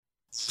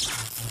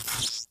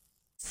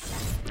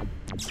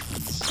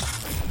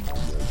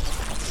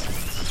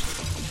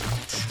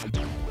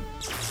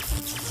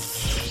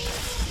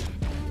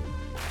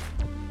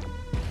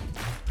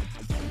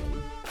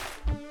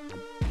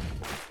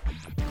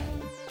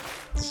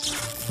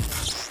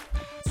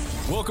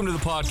Welcome to the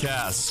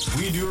podcast.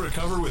 We Do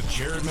Recover with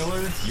Jared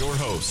Miller, your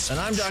host. And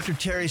I'm Dr.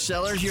 Terry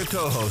Sellers, your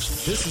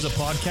co-host. This is a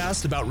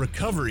podcast about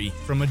recovery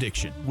from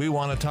addiction. We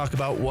want to talk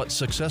about what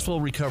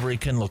successful recovery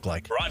can look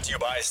like. Brought to you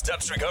by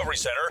Steps Recovery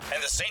Center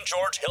and the St.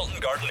 George Hilton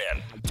Garden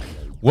Inn.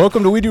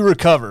 Welcome to We Do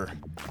Recover,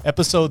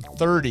 episode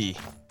 30.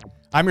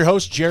 I'm your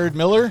host, Jared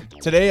Miller.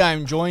 Today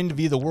I'm joined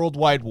via the World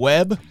Wide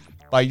Web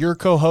by your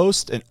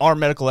co-host and our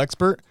medical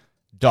expert,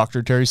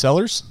 Dr. Terry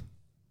Sellers.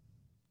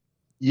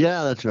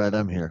 Yeah, that's right.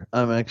 I'm here.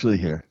 I'm actually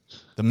here.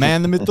 The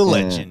man, the myth, the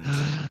legend.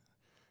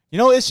 You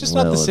know, it's just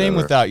not the same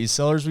whatever. without you,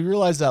 Sellers. We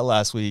realized that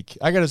last week.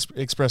 I got to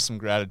express some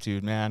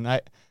gratitude, man.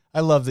 I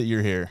love that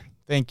you're here.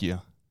 Thank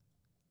you.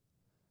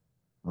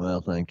 Well,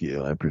 thank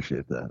you. I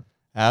appreciate that.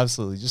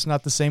 Absolutely. Just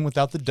not the same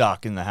without the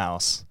doc in the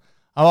house.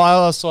 I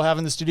also have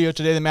in the studio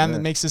today the man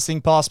that makes this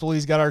thing possible.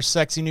 He's got our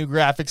sexy new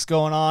graphics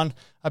going on.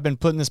 I've been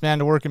putting this man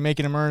to work and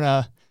making him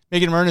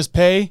earn his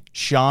pay.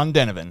 Sean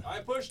Denovan.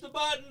 I push the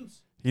buttons.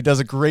 He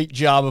does a great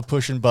job of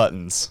pushing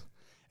buttons.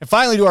 And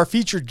finally, to our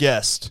featured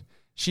guest.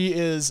 She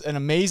is an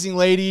amazing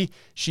lady.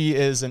 She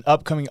is an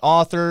upcoming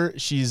author.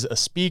 She's a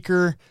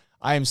speaker.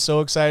 I am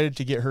so excited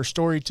to get her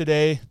story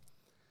today.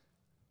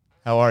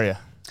 How are you?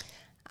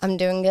 I'm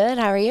doing good.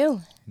 How are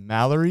you?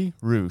 Mallory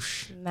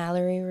Roosh.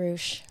 Mallory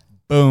Roosh.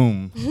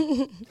 Boom.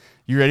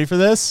 You ready for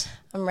this?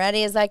 I'm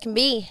ready as I can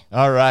be.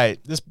 All right.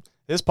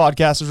 This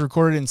podcast is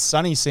recorded in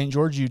sunny St.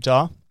 George,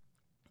 Utah.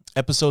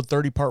 Episode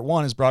 30, part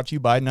 1 is brought to you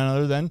by none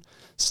other than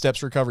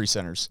Steps Recovery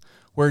Centers,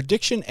 where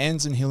addiction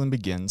ends and healing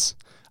begins.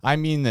 I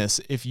mean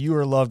this. If you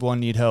or a loved one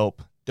need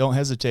help, don't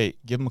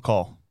hesitate. Give them a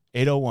call.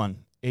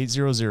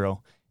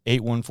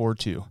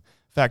 801-800-8142. In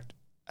fact,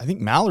 I think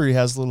Mallory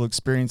has a little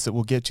experience that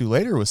we'll get to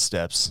later with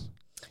Steps.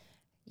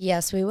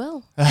 Yes, we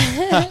will.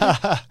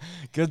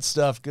 Good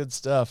stuff. Good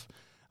stuff.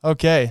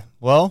 Okay.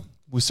 Well,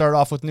 we start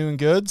off with new and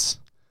goods.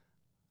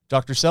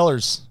 Dr.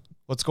 Sellers,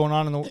 what's going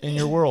on in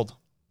your world?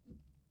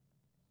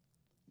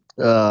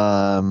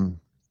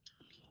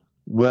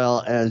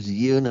 Well, as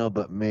you know,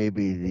 but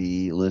maybe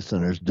the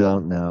listeners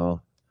don't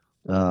know,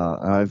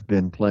 I've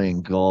been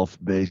playing golf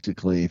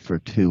basically for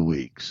 2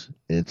 weeks.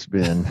 It's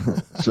been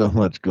so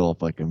much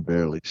golf I can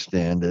barely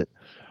stand it.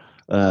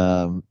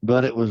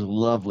 But it was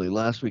lovely.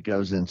 Last week I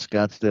was in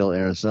Scottsdale,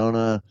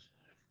 Arizona.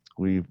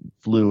 We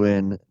flew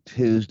in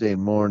Tuesday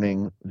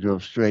morning,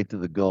 drove straight to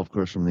the golf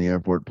course from the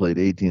airport, played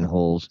 18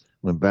 holes,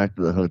 went back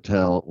to the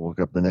hotel,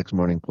 woke up the next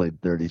morning,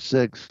 played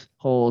 36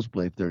 holes,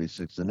 played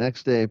 36 the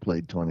next day,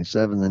 played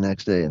 27 the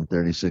next day, and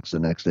 36 the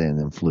next day, and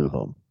then flew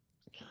home.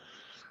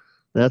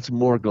 That's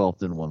more golf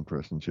than one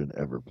person should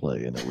ever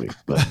play in a week,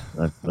 but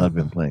I've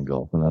been playing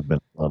golf, and I've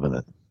been loving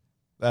it.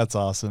 That's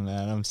awesome,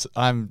 man.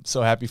 I'm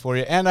so happy for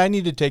you. And I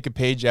need to take a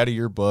page out of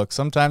your book.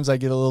 Sometimes I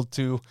get a little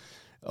too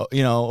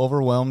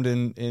overwhelmed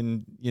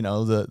in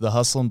the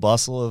hustle and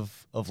bustle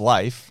of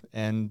life.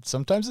 And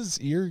sometimes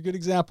you're a good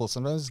example.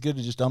 Sometimes it's good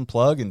to just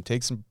unplug and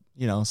take some,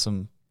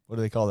 what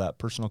do they call that?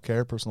 Personal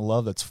care, personal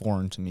love. That's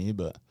foreign to me,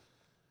 but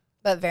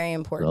very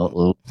important.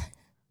 Little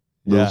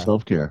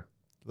self-care.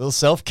 Little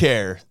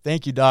self-care.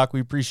 Thank you, Doc.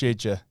 We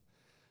appreciate you.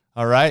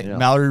 All right. Yeah.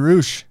 Mallory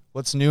Roosh,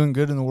 what's new and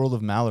good in the world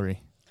of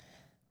Mallory?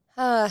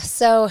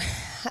 So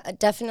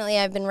definitely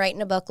I've been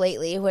writing a book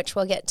lately, which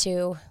we'll get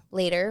to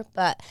later,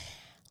 but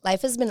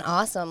life has been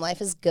awesome.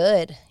 Life is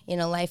good.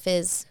 Life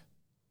is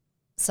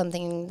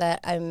something that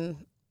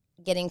I'm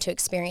getting to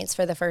experience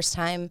for the first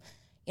time,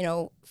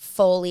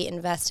 fully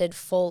invested,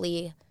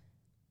 fully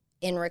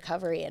in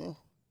recovery. And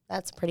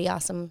that's pretty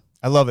awesome.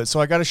 I love it. So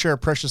I got to share a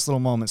precious little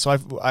moment. So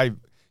I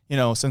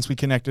since we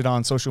connected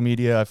on social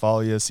media, I follow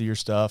you, see your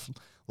stuff.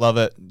 Love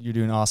it. You're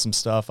doing awesome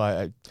stuff.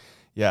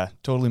 Yeah,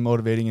 totally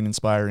motivating and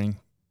inspiring.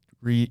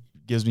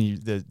 Gives me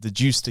the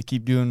juice to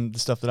keep doing the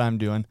stuff that I'm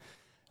doing.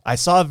 I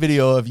saw a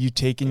video of you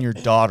taking your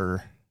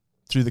daughter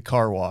through the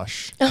car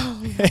wash.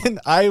 And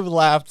I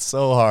laughed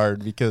so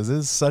hard because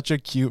it's such a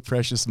cute,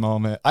 precious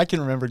moment. I can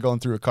remember going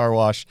through a car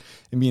wash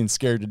and being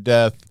scared to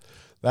death.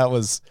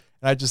 And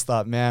I just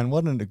thought, man,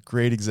 what a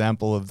great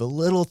example of the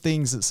little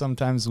things that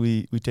sometimes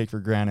we take for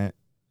granted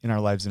in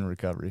our lives in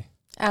recovery.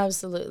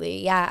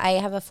 Absolutely. Yeah, I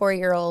have a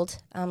 4-year-old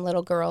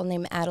little girl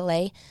named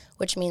Adelaide,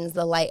 which means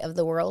the light of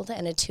the world,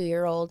 and a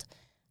 2-year-old.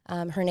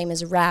 Her name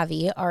is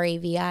Ravi,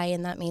 R-A-V-I,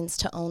 and that means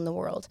to own the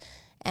world.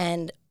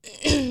 And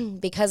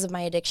because of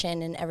my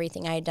addiction and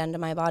everything I had done to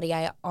my body,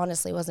 I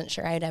honestly wasn't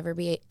sure I'd ever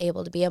be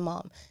able to be a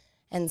mom.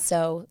 And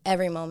so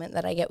every moment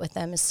that I get with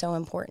them is so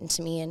important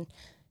to me.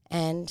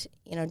 And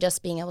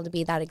just being able to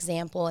be that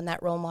example and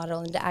that role model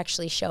and to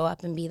actually show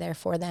up and be there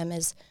for them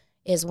is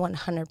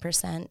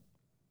 100%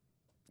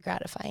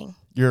 gratifying.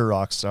 You're a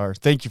rock star.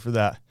 Thank you for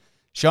that.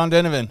 Sean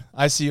Denovan,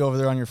 I see you over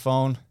there on your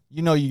phone.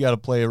 You know you got to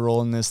play a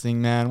role in this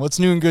thing, man. What's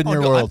new and good in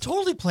your I'm world?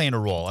 totally playing a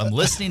role. I'm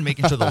listening,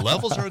 making sure the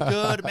levels are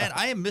good. Man,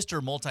 I am Mr.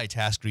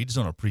 Multitasker. You just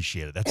don't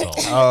appreciate it. That's all.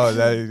 Oh,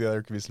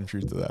 there could be some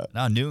truth to that.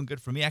 No, new and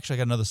good for me. Actually, I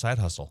got another side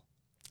hustle.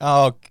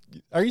 Oh,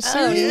 are you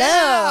serious? no.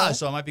 Yeah,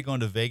 so I might be going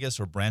to Vegas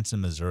or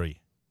Branson,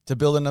 Missouri. To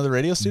build another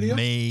radio studio?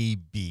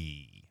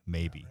 Maybe.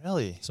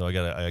 Really? So I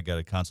got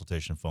a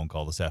consultation phone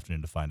call this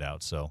afternoon to find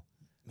out. So,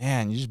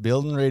 Man, you're just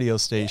building radio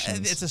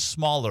stations. it's a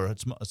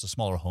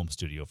smaller home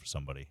studio for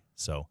somebody.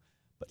 So,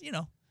 but you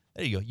know,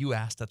 there you go. You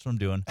asked. That's what I'm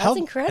doing. That's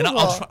incredible.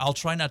 And I'll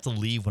try not to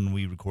leave when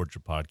we record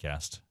your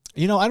podcast.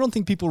 You know, I don't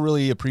think people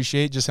really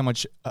appreciate just how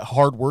much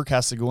hard work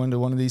has to go into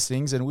one of these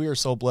things, and we are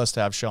so blessed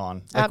to have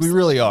Sean. Like, we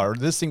really are.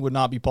 This thing would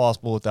not be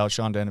possible without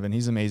Sean Denovan.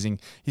 He's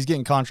amazing. He's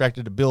getting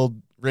contracted to build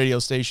radio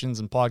stations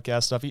and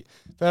podcast stuff.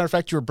 Matter of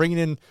fact, you were bringing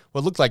in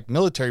what looked like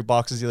military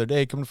boxes the other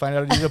day. Come to find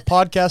out, he's a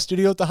podcast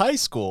studio at the high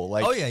school.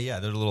 Like, Oh yeah.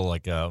 They're little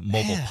mobile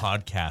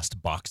podcast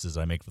boxes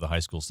I make for the high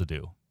schools to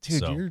do.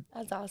 dude, So,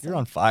 That's awesome. you're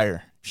on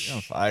fire. You're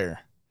on fire.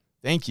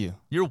 Thank you.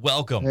 you're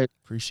welcome. Hey.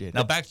 Appreciate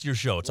Now it. back to your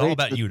show. It's all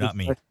about you, not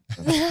me.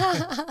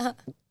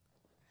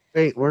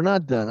 Wait, we're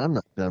not done. I'm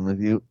not done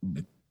with you.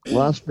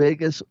 Las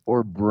Vegas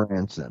or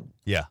Branson?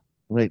 Yeah.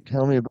 Wait,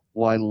 tell me about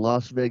why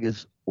Las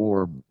Vegas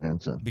or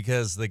Branson?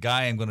 Because the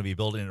guy I'm going to be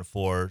building it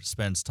for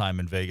spends time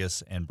in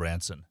Vegas and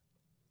Branson.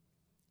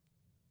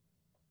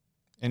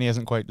 And he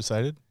hasn't quite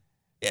decided?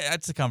 Yeah,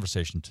 that's a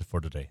conversation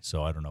for today.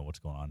 So I don't know what's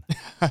going on,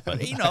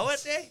 but you know,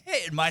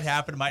 it might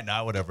happen, it might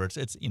not, whatever. It's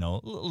a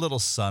little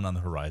sun on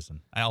the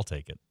horizon. I'll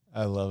take it.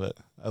 I love it.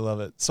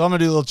 So I'm going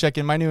to do a little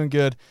check-in. My new and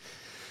good.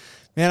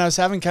 Man, I was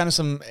having kind of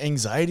some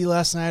anxiety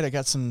last night. I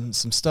got some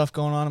stuff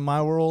going on in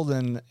my world,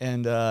 and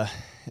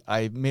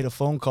I made a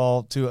phone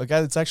call to a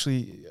guy that's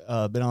actually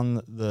been on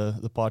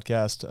the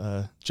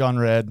podcast, John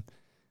Red,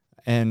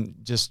 and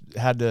just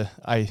had to,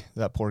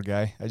 that poor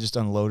guy, I just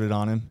unloaded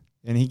on him,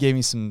 and he gave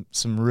me some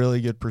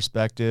really good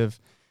perspective.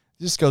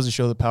 It just goes to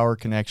show the power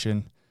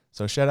connection.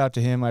 So shout out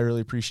to him. I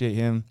really appreciate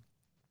him.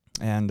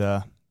 And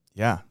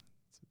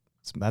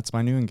that's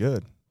my new and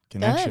good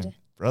connection. Good.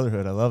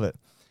 Brotherhood. I love it.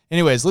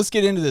 Anyways, let's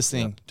get into this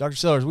thing. Yep. Dr.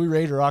 Sellers, we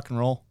ready to rock and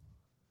roll?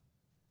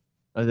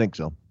 I think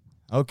so.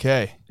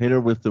 Okay. Hit her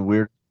with the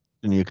weird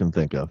thing you can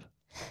think of.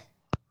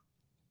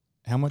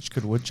 How much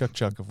could woodchuck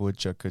chuck if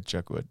woodchuck could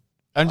chuck wood?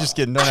 I'm just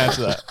kidding. Don't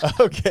answer that.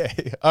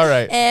 Okay. All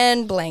right.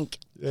 And blank.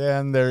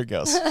 And there it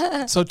goes.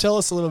 So tell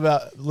us a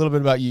little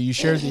bit about you. You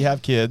shared that you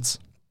have kids.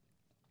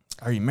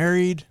 Are you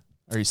married?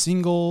 Are you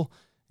single?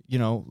 You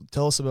know,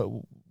 tell us about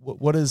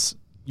what is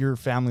your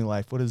family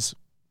life? What does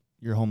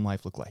your home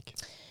life look like?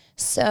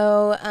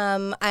 So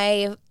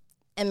I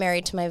am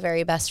married to my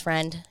very best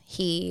friend.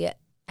 He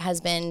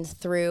has been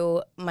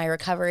through my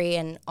recovery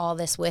and all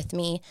this with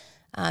me.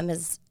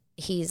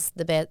 He's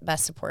the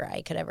best support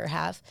I could ever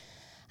have.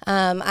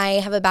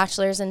 I have a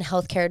bachelor's in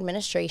healthcare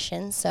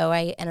administration, so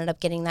I ended up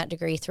getting that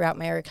degree throughout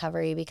my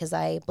recovery because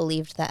I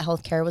believed that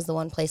healthcare was the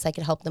one place I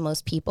could help the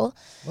most people.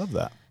 Love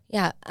that.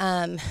 Yeah,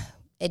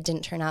 it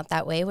didn't turn out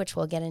that way, which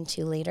we'll get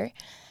into later.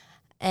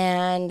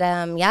 And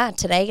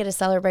today I get to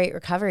celebrate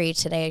recovery.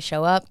 Today I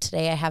show up.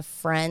 Today I have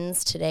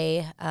friends.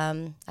 Today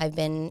I've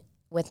been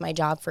with my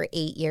job for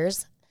 8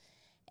 years,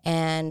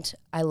 and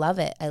I love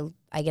it.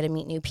 I get to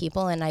meet new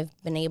people, and I've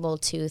been able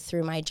to,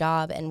 through my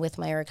job and with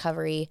my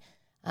recovery,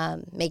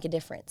 make a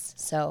difference.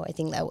 So I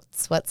think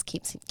that's what's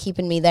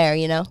keeping me there,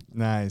 you know?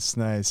 Nice.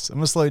 I'm going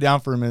to slow you down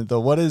for a minute, though.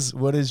 What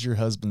is your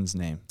husband's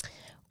name?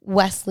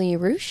 Wesley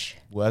Roosh.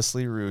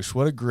 Wesley Roosh.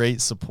 What a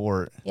great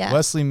support. Yeah.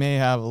 Wesley may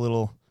have a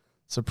little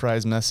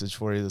surprise message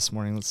for you this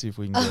morning. Let's see if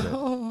we can get it.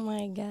 Oh,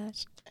 my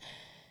gosh.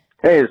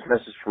 Hey, this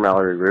message from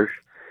Mallory Roosh.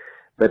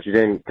 Bet you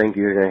didn't think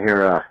you were going to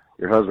hear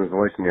your husband's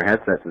voice in your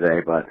headset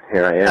today, but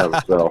here I am.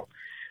 So,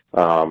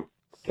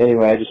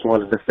 anyway, I just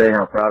wanted to say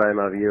how proud I am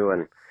of you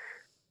and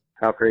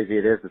how crazy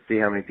it is to see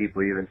how many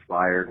people you've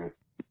inspired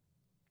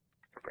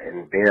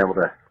and being able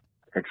to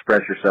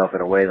express yourself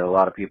in a way that a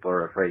lot of people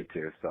are afraid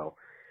to. So,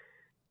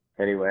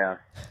 anyway,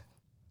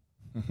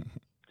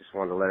 just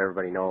wanted to let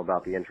everybody know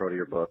about the intro to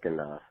your book and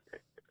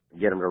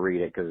get them to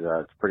read it because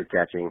it's pretty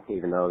catching,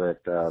 even though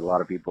that a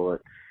lot of people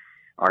that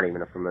aren't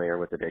even familiar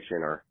with addiction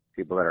or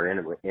people that are in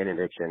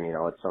addiction, you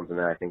know, it's something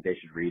that I think they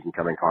should read and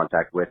come in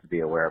contact with to be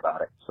aware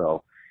about it.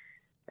 So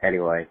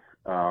anyway,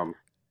 I'll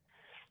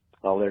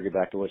let her get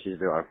back to what she's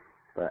doing.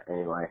 But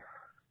anyway,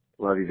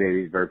 love you,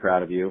 baby. Very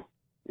proud of you.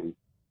 And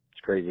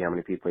it's crazy how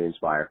many people you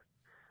inspire.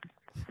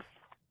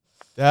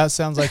 That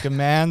sounds like a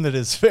man that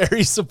is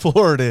very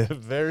supportive.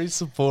 Very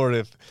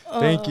supportive.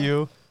 Thank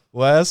you,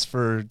 Wes,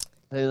 for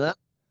leaving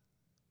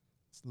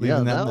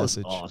that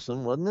message. Was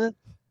awesome, wasn't it?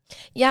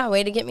 Yeah,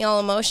 way to get me all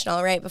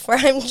emotional right before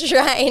I'm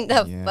trying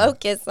to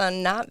focus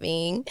on not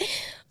being.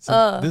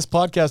 So this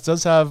podcast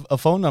does have a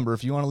phone number.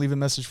 If you want to leave a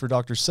message for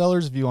Dr.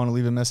 Sellers, if you want to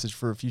leave a message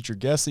for a future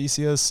guest that you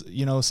see us,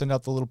 send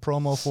out the little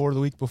promo for the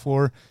week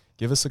before,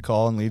 give us a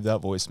call and leave that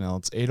voicemail.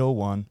 It's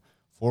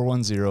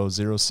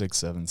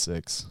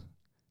 801-410-0676. Did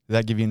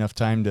that give you enough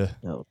time to?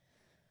 No.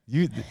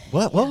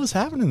 What was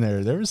happening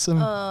there? There was some.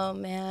 Oh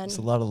man. Just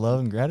a lot of love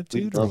and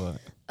gratitude, or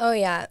what? Oh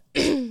yeah.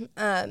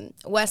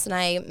 Wes and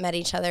I met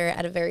each other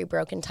at a very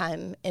broken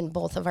time in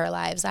both of our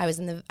lives. I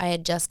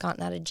had just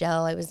gotten out of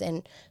jail. I was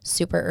in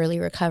super early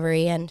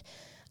recovery, and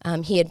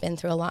he had been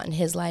through a lot in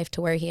his life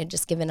to where he had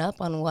just given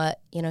up on what,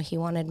 he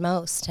wanted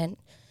most. And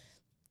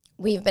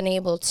we've been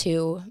able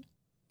to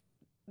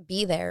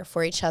be there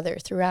for each other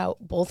throughout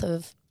both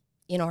of,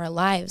 our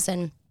lives.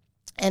 And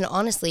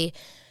honestly,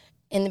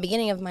 in the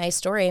beginning of my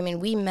story,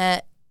 we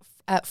met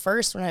at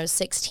first when I was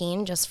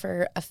 16, just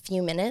for a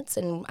few minutes,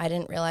 and I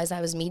didn't realize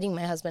I was meeting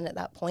my husband at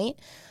that point.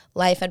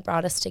 Life had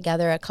brought us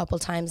together a couple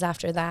times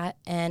after that,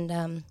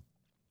 and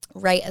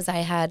right as I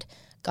had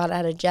got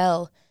out of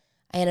jail,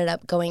 I ended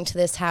up going to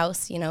this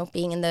house,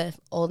 being in the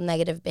old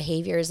negative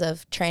behaviors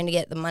of trying to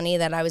get the money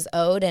that I was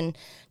owed, and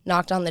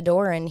knocked on the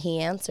door, and he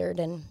answered,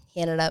 and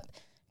he ended up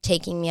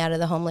taking me out of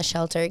the homeless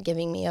shelter,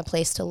 giving me a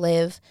place to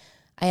live.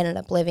 I ended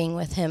up living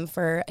with him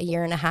for a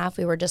year and a half.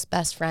 We were just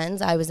best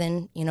friends. I was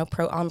in,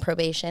 on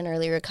probation,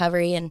 early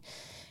recovery, and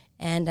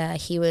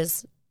he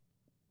was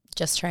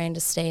just trying to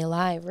stay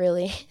alive,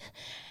 really,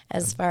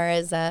 as far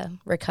as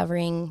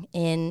recovering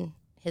in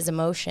his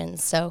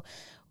emotions. So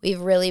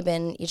we've really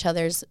been each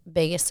other's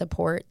biggest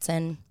supports,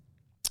 and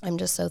I'm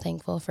just so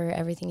thankful for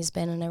everything he's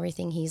been and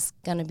everything he's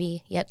going to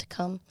be yet to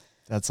come.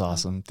 That's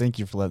awesome. Thank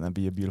you for letting that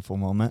be a beautiful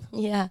moment.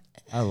 Yeah.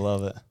 I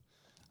love it.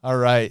 All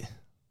right.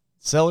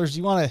 Sellers,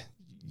 you want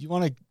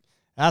to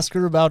ask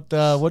her about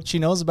what she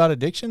knows about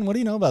addiction? What do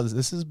you know about this?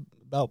 This is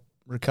about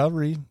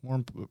recovery,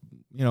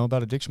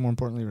 about addiction, more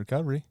importantly,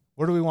 recovery.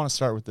 Where do we want to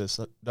start with this,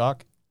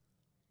 Doc?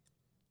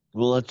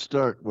 Well, let's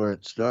start where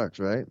it starts,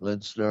 right?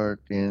 Let's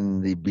start in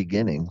the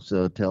beginning.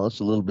 So tell us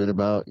a little bit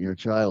about your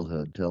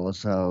childhood. Tell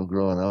us how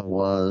growing up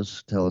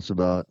was. Tell us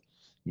about,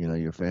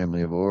 your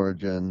family of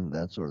origin,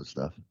 that sort of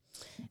stuff.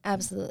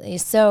 Absolutely.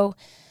 So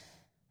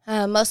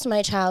most of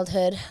my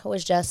childhood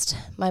was just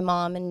my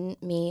mom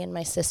and me and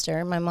my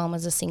sister. My mom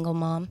was a single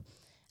mom.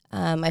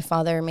 My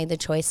father made the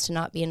choice to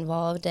not be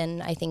involved,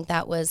 and I think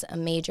that was a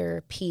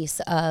major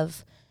piece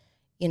of,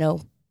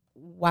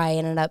 why I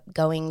ended up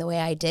going the way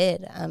I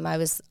did. I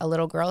was a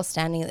little girl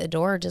standing at the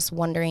door just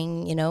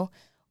wondering,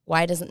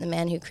 why doesn't the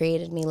man who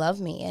created me love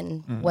me,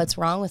 and what's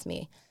wrong with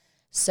me?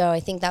 So I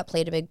think that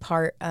played a big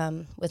part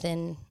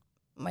within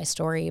my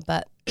story.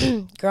 But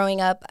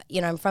growing up,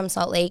 I'm from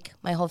Salt Lake.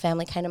 My whole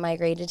family kind of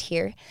migrated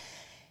here.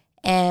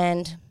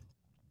 And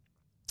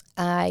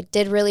I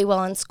did really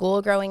well in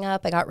school growing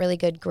up. I got really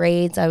good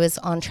grades. I was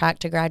on track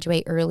to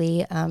graduate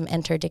early,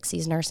 enter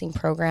Dixie's nursing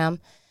program.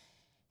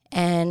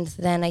 And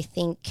then I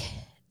think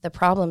the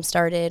problem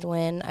started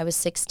when I was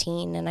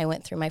 16 and I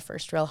went through my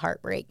first real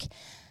heartbreak.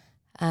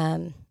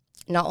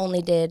 Not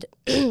only did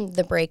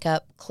the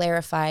breakup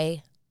clarify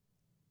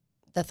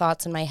the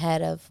thoughts in my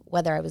head of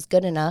whether I was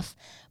good enough,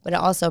 but it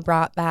also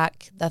brought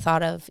back the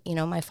thought of,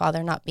 my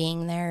father not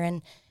being there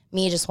and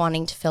me just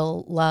wanting to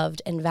feel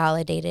loved and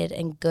validated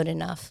and good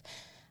enough.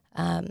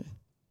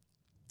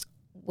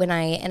 When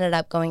I ended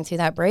up going through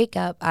that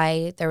breakup,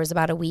 there was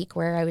about a week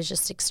where I was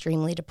just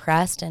extremely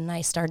depressed, and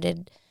I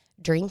started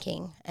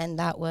drinking, and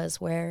that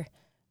was where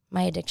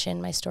my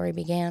addiction, my story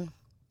began.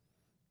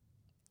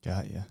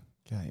 Got you.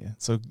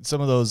 So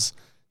some of those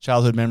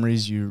childhood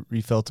memories, you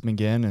refelt them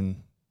again,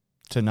 and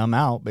to numb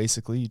out,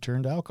 basically, you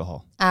turned to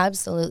alcohol.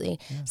 Absolutely.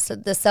 Yeah. So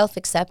the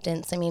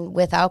self-acceptance,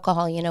 with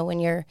alcohol, when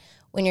you're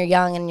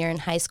young and you're in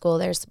high school,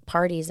 there's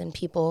parties and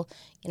people,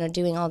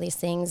 doing all these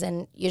things,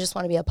 and you just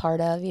want to be a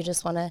part of.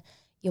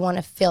 You want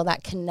to feel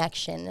that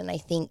connection, and I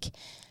think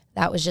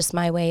that was just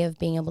my way of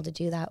being able to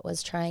do that,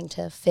 was trying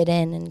to fit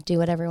in and do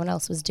what everyone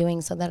else was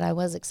doing so that I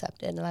was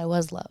accepted and I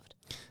was loved.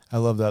 I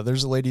love that.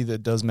 There's a lady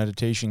that does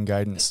meditation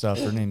guidance stuff.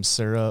 Her name's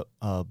Sarah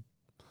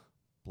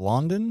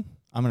Blondin.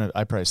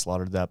 I probably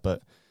slaughtered that,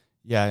 but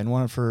yeah, in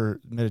one of her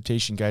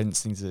meditation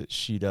guidance things that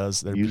she does,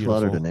 they're beautiful. You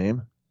slaughtered a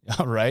name?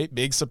 All right,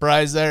 big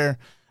surprise there.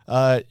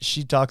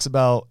 She talks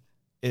about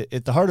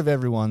at the heart of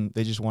everyone,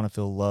 they just want to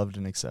feel loved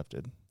and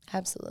accepted.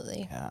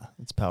 Absolutely. Yeah,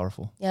 it's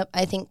powerful. Yep,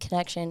 I think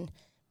connection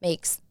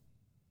makes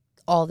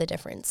all the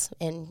difference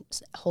in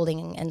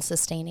holding and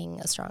sustaining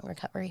a strong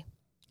recovery.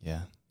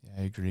 Yeah,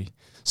 I agree.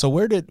 So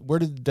where did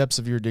the depths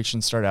of your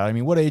addiction start out?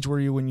 What age were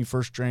you when you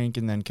first drank,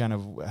 and then kind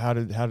of how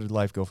did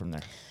life go from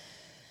there?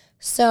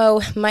 So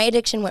my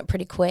addiction went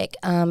pretty quick.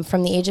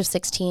 From the age of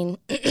 16,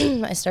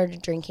 I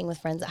started drinking with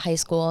friends at high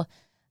school.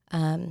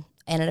 I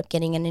ended up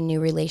getting in a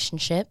new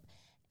relationship,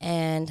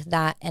 and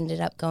that ended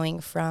up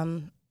going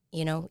from,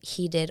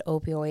 he did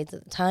opioids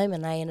at the time,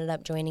 and I ended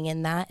up joining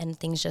in that, and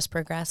things just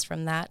progressed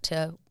from that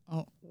to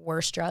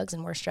worse drugs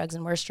and worse drugs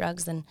and worse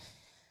drugs. And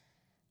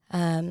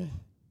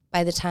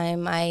by the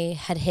time I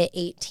had hit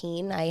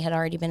 18, I had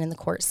already been in the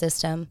court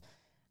system.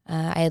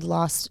 I had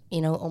lost,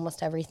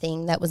 almost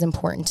everything that was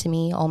important to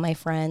me, all my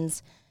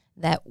friends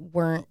that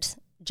weren't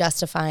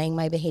justifying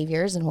my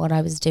behaviors and what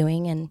I was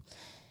doing. And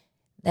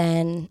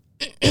then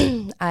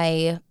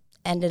I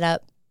ended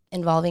up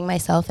involving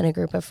myself in a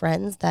group of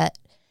friends that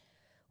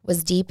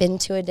was deep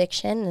into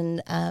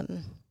addiction,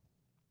 and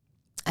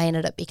I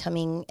ended up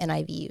becoming an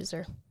IV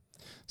user.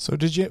 So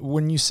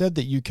when you said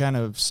that you kind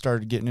of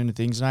started getting into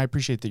things, and I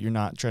appreciate that you're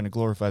not trying to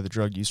glorify the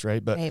drug use,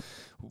 right? But Right.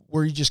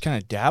 were you just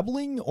kind of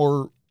dabbling,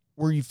 or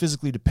were you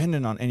physically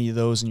dependent on any of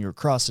those and you were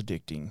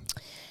cross-addicting?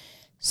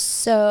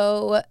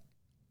 So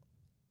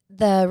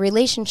the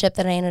relationship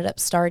that I ended up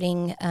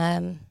starting,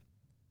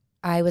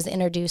 I was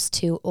introduced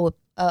to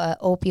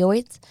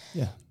opioids.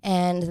 Yeah.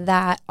 And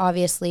that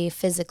obviously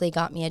physically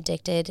got me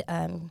addicted.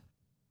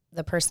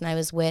 The person I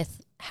was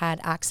with had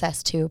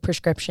access to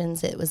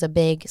prescriptions. It was a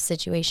big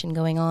situation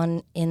going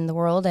on in the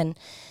world. And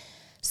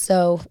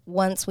so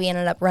once we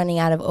ended up running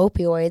out of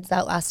opioids,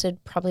 that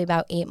lasted probably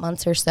about 8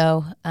 months or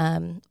so,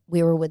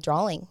 we were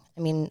withdrawing.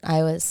 I mean,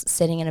 I was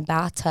sitting in a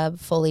bathtub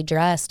fully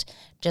dressed,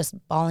 just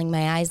bawling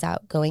my eyes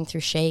out, going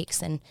through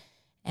shakes. And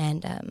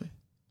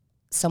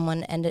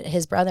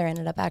his brother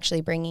ended up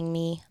actually bringing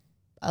me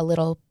a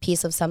little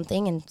piece of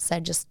something and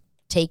said, just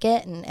take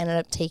it, and ended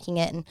up taking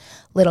it. And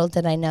little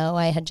did I know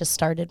I had just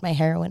started my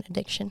heroin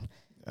addiction.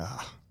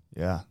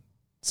 Yeah.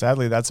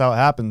 Sadly, that's how it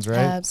happens, right?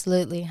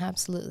 Absolutely.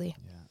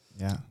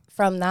 Yeah.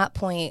 From that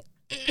point,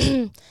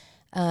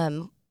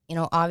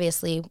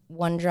 obviously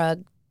one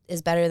drug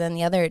is better than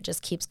the other. It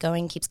just keeps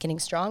going, keeps getting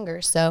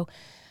stronger. So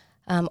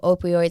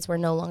opioids were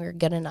no longer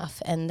good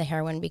enough, and the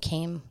heroin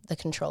became the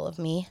control of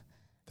me.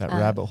 That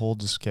rabbit hole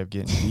just kept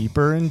getting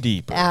deeper and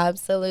deeper.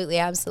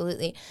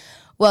 Absolutely.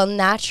 Well,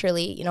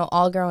 naturally,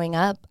 all growing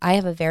up, I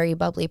have a very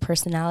bubbly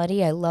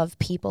personality. I love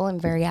people. I'm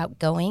very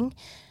outgoing.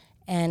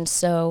 And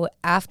so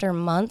after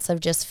months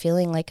of just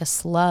feeling like a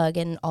slug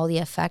and all the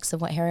effects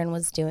of what heroin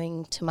was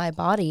doing to my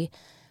body,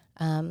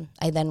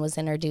 I then was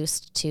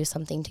introduced to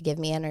something to give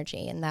me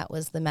energy, and that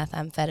was the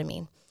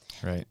methamphetamine.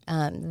 Right.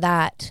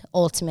 That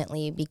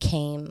ultimately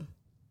became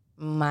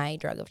my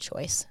drug of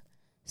choice.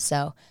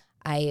 So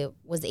I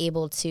was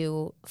able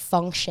to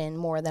function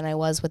more than I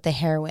was with the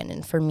heroin.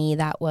 And for me,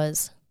 that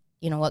was,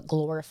 what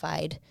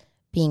glorified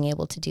being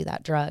able to do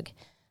that drug.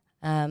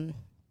 So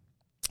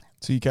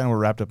you kind of were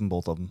wrapped up in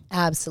both of them.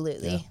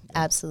 Absolutely.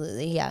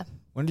 Yeah.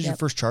 When did your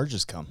first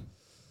charges come?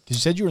 Because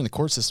you said you were in the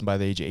court system by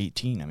the age of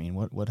 18. I mean,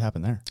 what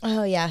happened there?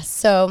 Oh, yeah.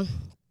 So,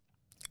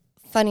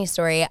 funny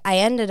story.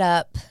 I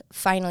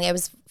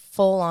was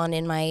full on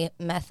in my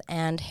meth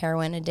and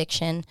heroin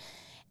addiction,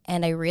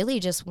 and I really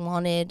just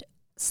wanted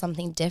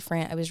something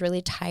different. I was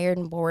really tired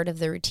and bored of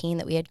the routine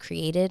that we had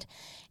created,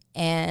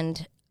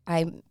 and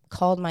I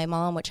called my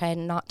mom, which I had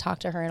not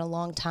talked to her in a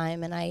long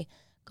time, and I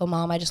go,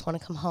 Mom, I just want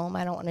to come home.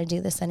 I don't want to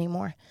do this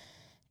anymore.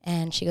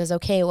 And she goes,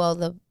 okay,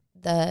 well,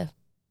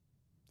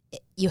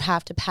 you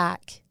have to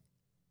pack,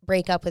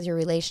 break up with your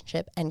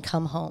relationship, and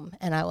come home,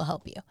 and I will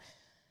help you.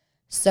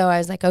 So I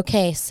was like,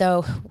 okay.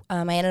 So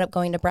I ended up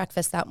going to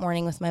breakfast that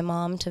morning with my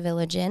mom to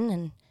Village Inn,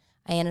 and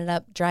I ended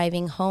up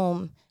driving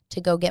home to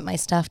go get my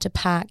stuff to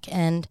pack.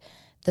 And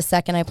the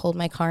second I pulled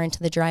my car into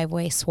the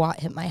driveway,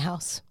 SWAT hit my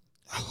house.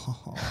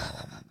 Oh,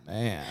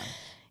 man.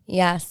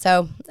 Yeah.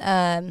 So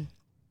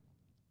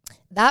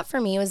that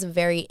for me was a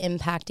very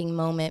impacting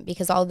moment,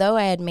 because although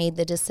I had made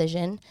the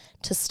decision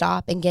to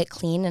stop and get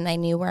clean and I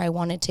knew where I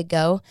wanted to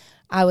go,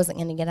 I wasn't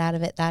going to get out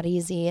of it that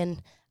easy.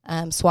 And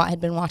SWAT had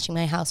been watching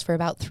my house for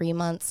about 3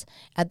 months.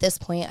 At this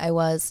point, I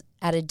was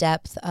at a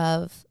depth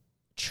of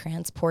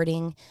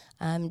transporting,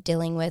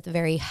 dealing with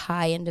very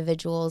high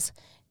individuals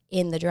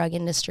in the drug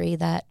industry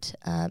that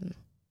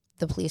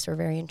the police were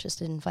very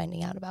interested in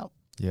finding out about.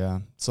 Yeah.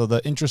 So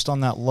the interest on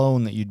that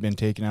loan that you'd been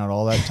taking out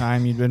all that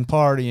time, you'd been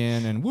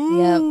partying and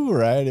woo,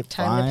 right? It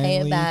Time to pay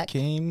it back.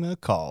 Came a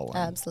call.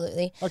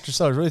 Absolutely. Dr.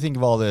 Sellers, what do you think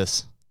of all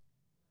this?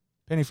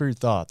 Penny for your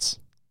thoughts.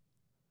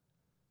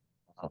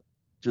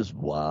 Just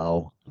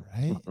wow.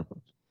 Right?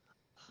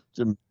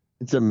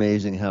 It's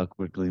amazing how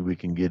quickly we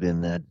can get in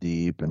that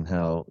deep and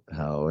how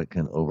it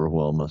can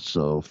overwhelm us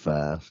so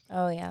fast.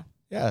 Oh, yeah.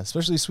 Yeah,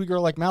 especially a sweet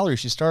girl like Mallory.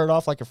 She started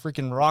off like a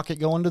freaking rocket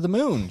going to the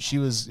moon. She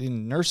was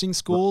in nursing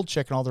school,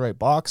 checking all the right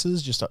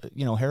boxes, just,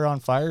 hair on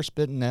fire,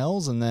 spitting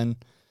nails, and then,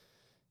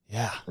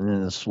 yeah. And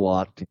then the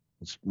SWAT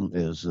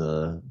is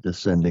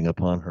descending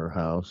upon her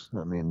house.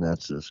 I mean,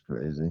 that's just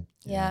crazy.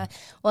 Yeah.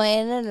 Well,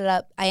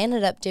 I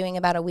ended up doing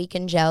about a week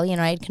in jail.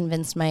 I had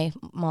convinced my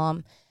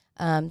mom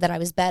that I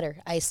was better.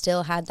 I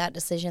still had that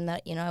decision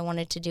that, I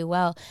wanted to do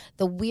well.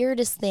 The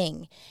weirdest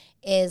thing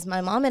is my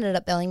mom ended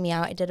up bailing me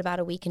out. I did about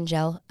a week in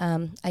jail.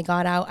 I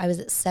got out. I was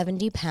at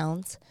 70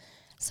 pounds.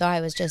 So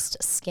I was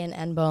just skin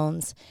and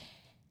bones.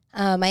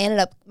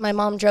 My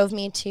mom drove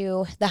me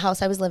to the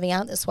house I was living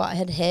at that SWAT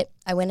had hit.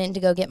 I went in to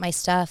go get my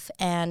stuff,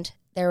 and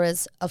there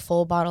was a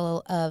full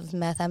bottle of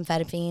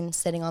methamphetamine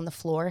sitting on the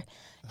floor.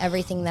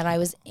 Everything that I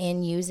was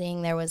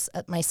using, there was,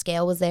 my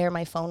scale was there,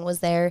 my phone was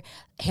there,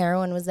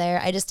 heroin was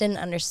there. I just didn't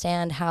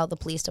understand how the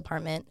police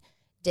department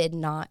did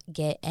not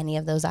get any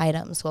of those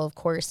items. Well, of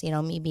course,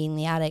 me being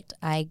the addict,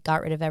 I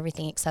got rid of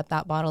everything except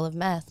that bottle of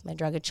meth, my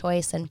drug of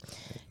choice, and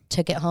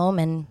took it home,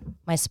 and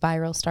my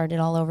spiral started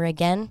all over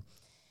again.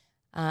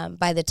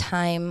 By the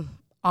time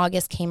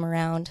August came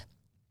around,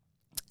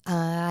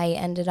 I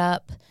ended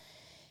up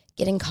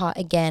getting caught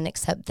again,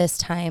 except this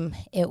time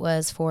it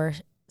was for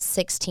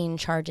 16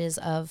 charges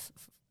of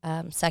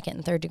second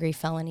and third degree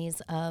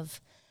felonies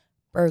of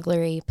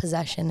burglary,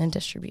 possession, and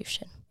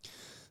distribution.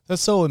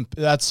 That's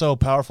so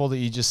powerful that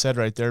you just said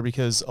right there,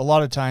 because a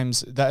lot of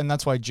times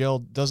that's why jail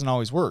doesn't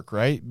always work,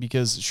 right?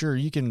 Because sure,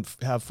 you can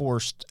have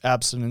forced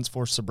abstinence,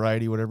 forced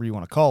sobriety, whatever you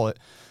want to call it,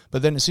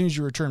 but then as soon as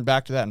you return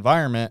back to that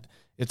environment,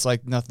 it's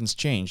like nothing's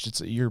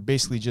changed. You're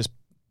basically just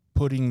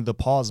putting the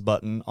pause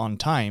button on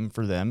time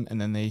for them, and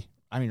then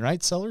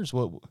right, Sellers?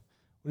 What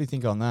do you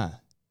think on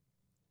that?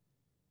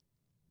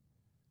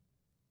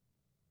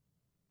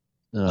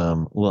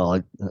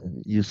 Well,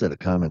 you said a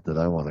comment that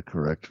I want to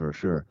correct for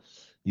sure.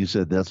 You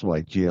said that's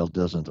why jail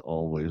doesn't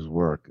always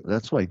work.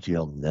 That's why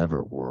jail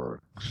never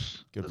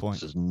works. Good point.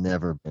 This has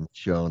never been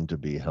shown to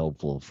be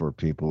helpful for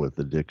people with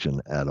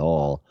addiction at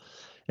all.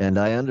 And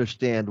I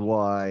understand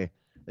why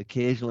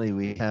occasionally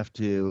we have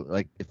to,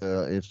 like,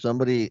 if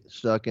somebody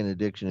stuck in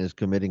addiction is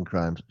committing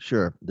crimes,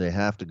 sure, they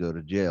have to go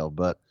to jail,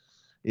 but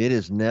it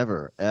is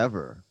never,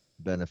 ever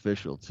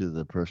beneficial to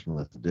the person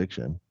with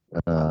addiction.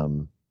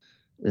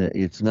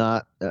 It's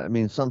not,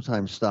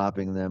 sometimes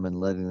stopping them and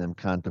letting them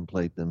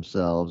contemplate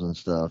themselves and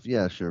stuff.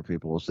 Yeah, sure,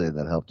 people will say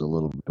that helped a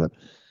little bit, but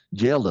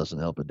jail doesn't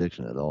help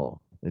addiction at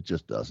all. It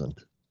just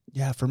doesn't.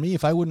 Yeah, for me,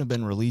 if I wouldn't have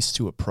been released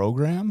to a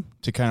program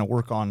to kind of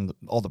work on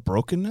all the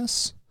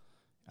brokenness,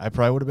 I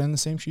probably would have been in the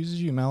same shoes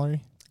as you,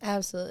 Mallory.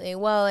 Absolutely.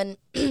 Well, and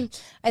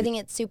I think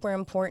it's super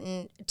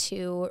important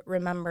to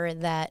remember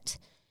that,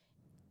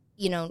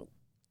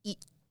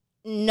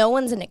 no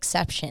one's an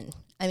exception.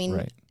 I mean,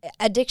 right.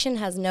 Addiction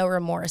has no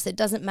remorse. It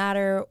doesn't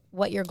matter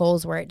what your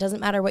goals were. It doesn't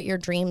matter what your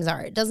dreams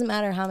are. It doesn't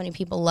matter how many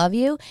people love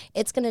you.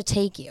 It's going to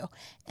take you.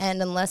 And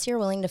unless you're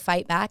willing to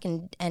fight back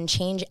and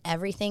change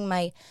everything,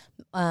 my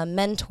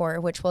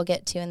mentor, which we'll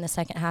get to in the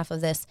second half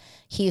of this,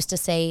 he used to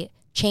say,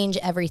 change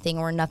everything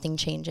or nothing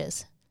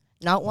changes.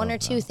 Not one or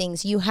two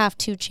things. You have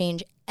to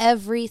change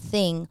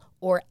everything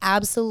or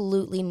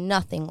absolutely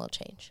nothing will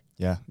change.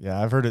 Yeah,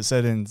 I've heard it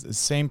said in the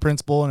same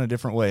principle in a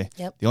different way.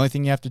 Yep. The only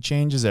thing you have to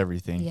change is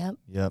everything.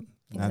 Yep.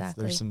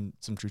 Exactly. There's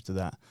some truth to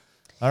that.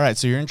 All right,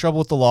 so you're in trouble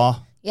with the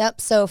law.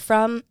 Yep. So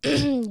from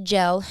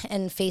jail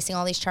and facing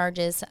all these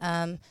charges,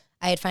 I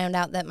had found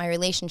out that my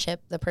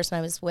relationship, the person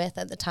I was with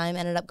at the time,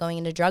 ended up going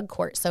into drug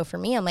court. So for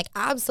me, I'm like,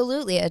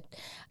 absolutely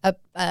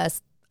a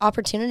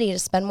opportunity to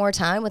spend more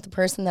time with the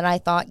person that I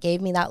thought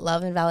gave me that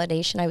love and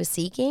validation I was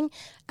seeking.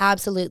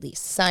 Absolutely,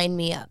 sign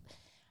me up.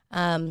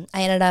 I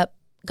ended up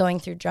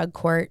going through drug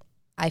court.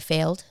 I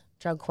failed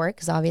drug court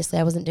because obviously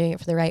I wasn't doing it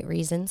for the right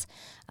reasons.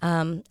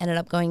 Ended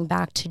up going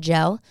back to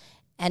jail.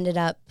 Ended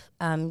up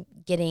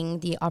getting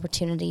the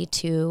opportunity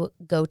to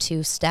go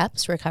to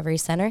STEPS Recovery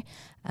Center.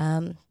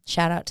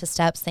 Shout out to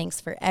STEPS.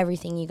 Thanks for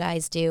everything you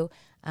guys do.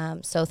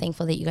 So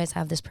thankful that you guys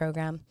have this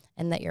program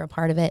and that you're a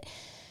part of it.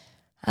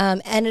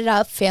 Ended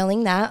up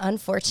failing that,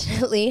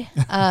 unfortunately.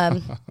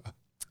 But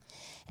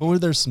were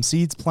there some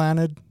seeds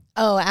planted?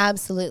 Oh,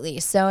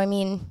 absolutely. So, I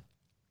mean,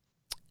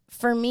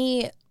 for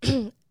me,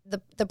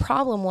 the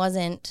problem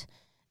wasn't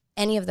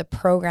any of the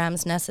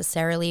programs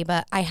necessarily,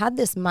 but I had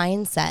this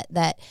mindset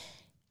that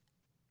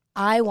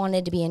I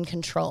wanted to be in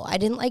control. I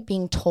didn't like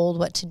being told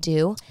what to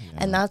do. Yeah.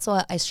 And that's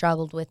what I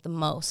struggled with the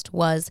most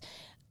was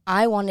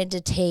I wanted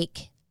to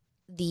take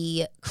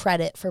the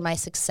credit for my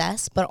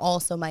success, but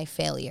also my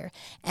failure.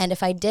 And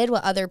if I did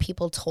what other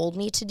people told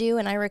me to do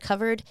and I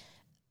recovered,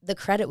 the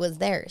credit was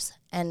theirs.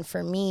 And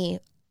for me,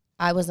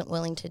 I wasn't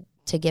willing to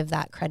give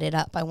that credit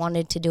up. I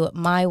wanted to do it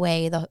my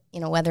way,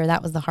 whether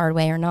that was the hard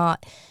way or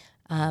not.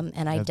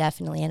 And I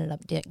definitely ended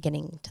up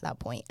getting to that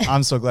point.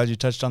 I'm so glad you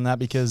touched on that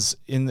because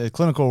in the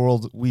clinical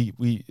world, we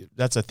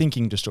that's a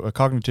a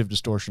cognitive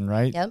distortion,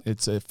 right? Yep.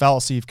 It's a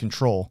fallacy of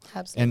control.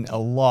 Absolutely. And a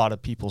lot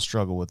of people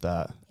struggle with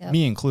that. Yep.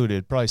 Me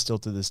included, probably still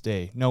to this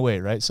day. No way,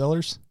 right,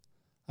 Sellers?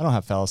 I don't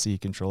have fallacy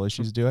of control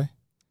issues, do I?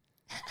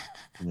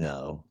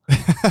 No.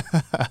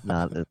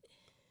 Not it.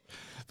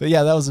 But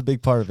yeah, that was a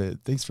big part of it.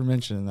 Thanks for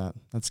mentioning that.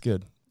 That's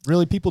good.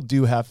 Really, people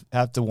do have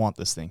to want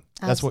this thing.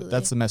 That's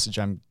the message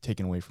I'm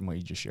taking away from what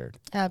you just shared.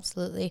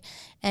 Absolutely.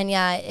 And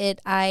yeah,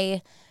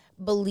 I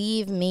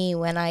believe me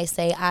when I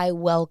say I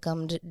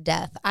welcomed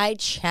death. I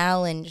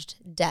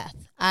challenged death.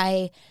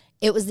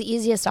 It was the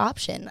easiest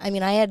option. I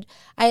mean, I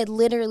had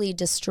literally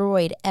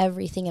destroyed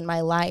everything in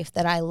my life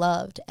that I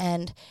loved,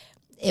 and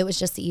it was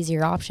just the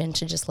easier option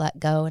to just let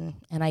go,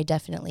 and I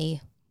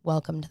definitely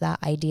welcomed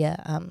that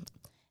idea.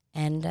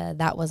 And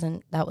that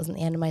wasn't the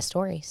end of my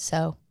story.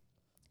 So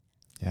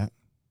yeah.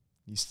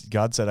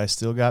 God said, I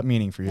still got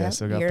meaning for you. Yep, I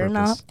still got you're purpose.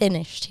 not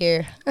finished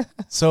here.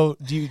 So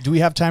do we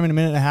have time in a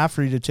minute and a half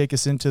for you to take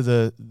us into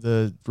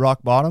the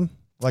rock bottom?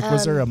 Like,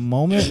 was there a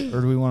moment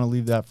or do we want to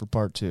leave that for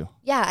part 2?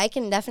 Yeah, I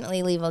can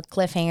definitely leave a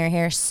cliffhanger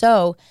here.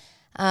 So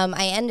I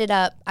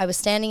was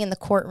standing in the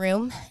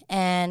courtroom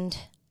and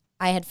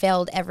I had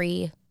failed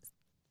every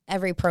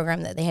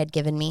program that they had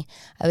given me.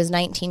 I was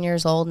 19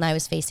 years old and I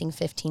was facing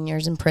 15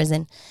 years in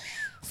prison.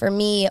 For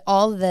me,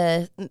 all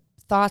the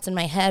thoughts in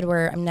my head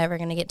were, I'm never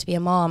going to get to be a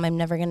mom. I'm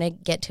never going to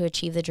get to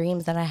achieve the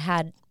dreams that I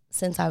had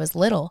since I was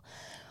little.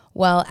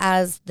 Well,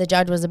 as the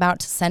judge was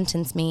about to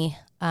sentence me,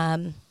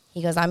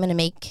 he goes, I'm going to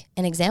make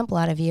an example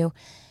out of you.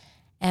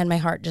 And my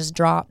heart just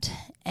dropped.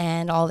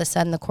 And all of a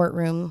sudden the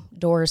courtroom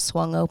doors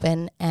swung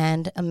open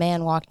and a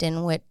man walked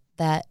in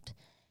that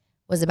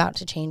was about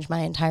to change my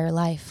entire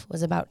life,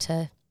 was about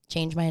to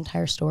change my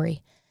entire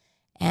story.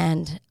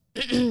 And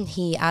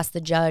he asked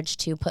the judge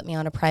to put me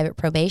on a private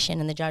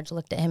probation, and the judge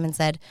looked at him and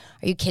said,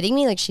 "Are you kidding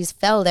me? Like, she's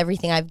failed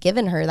everything I've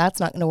given her.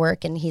 That's not going to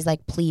work." And he's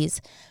like,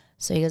 "Please."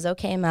 So he goes,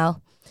 "Okay,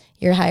 Mel,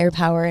 your higher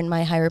power and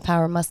my higher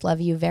power must love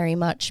you very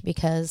much,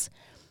 because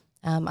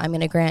I'm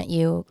going to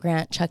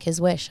grant Chuck his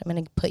wish. I'm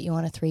going to put you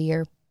on a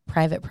 3-year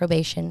private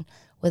probation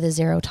with a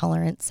 0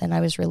 tolerance." And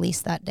I was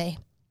released that day.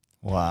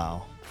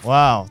 Wow.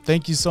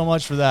 Thank you so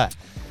much for that.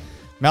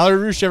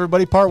 Mallory Ruch,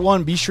 everybody, part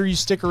 1. Be sure you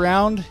stick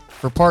around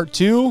for part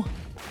 2.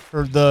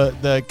 For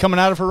the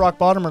coming out of her rock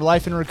bottom, her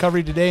life in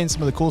recovery today, and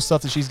some of the cool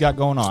stuff that she's got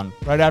going on.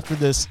 Right after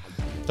this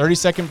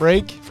 30-second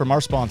break from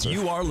our sponsor.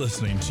 You are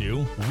listening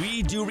to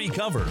We Do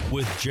Recover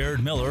with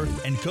Jared Miller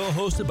and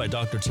co-hosted by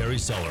Dr. Terry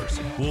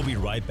Sellers. We'll be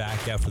right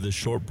back after this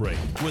short break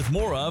with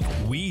more of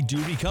We Do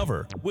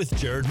Recover with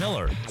Jared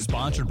Miller,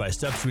 sponsored by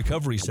Steps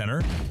Recovery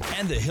Center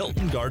and the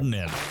Hilton Garden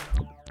Inn.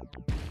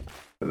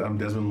 I'm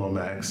Desmond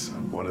Lomax,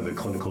 one of the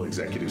clinical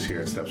executives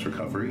here at Steps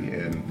Recovery,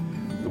 and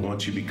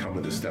once you become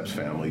in the Steps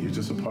family, you're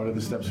just a part of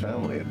the Steps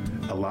family.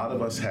 A lot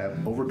of us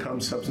have overcome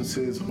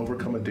substances,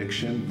 overcome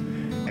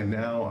addiction, and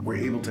now we're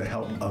able to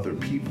help other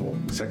people.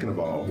 Second of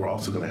all, we're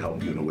also going to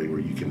help you in a way where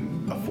you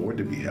can afford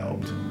to be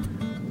helped.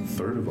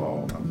 Third of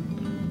all,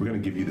 we're going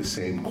to give you the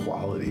same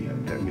quality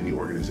that many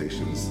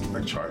organizations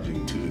are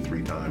charging 2 to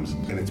 3 times,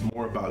 and it's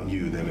more about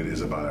you than it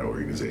is about our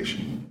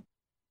organization.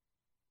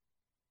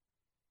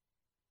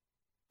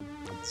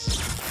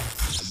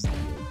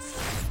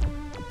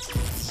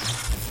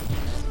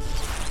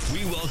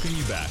 We welcome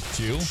you back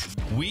to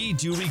We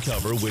Do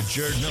Recover with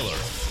Jared Miller,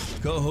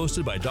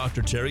 co-hosted by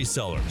Dr. Terry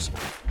Sellers.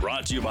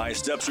 Brought to you by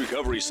Steps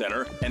Recovery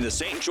Center and the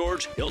St.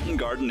 George Hilton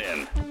Garden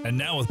Inn. And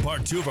now with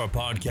part 2 of our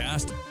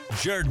podcast,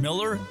 Jared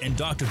Miller and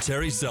Dr.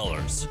 Terry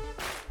Sellers.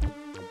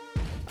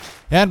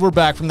 And we're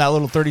back from that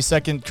little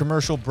 30-second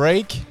commercial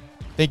break.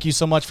 Thank you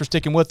so much for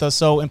sticking with us.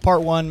 So in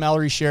part 1,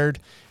 Mallory shared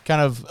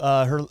kind of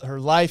her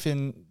life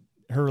and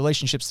her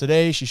relationships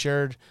today. She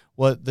shared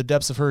what the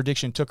depths of her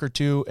addiction took her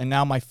to. And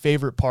now my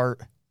favorite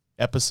part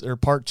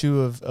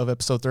 2 of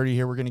episode 30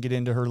 here, we're going to get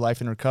into her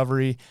life in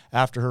recovery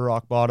after her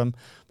rock bottom.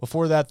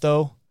 Before that,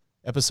 though,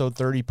 episode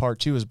 30, part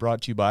 2 is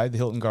brought to you by the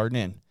Hilton Garden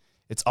Inn.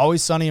 It's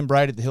always sunny and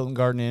bright at the Hilton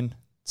Garden Inn,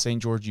 St.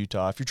 George,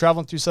 Utah. If you're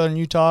traveling through southern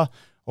Utah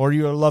or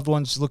your loved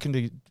ones looking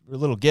to a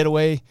little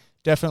getaway,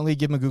 definitely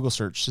give them a Google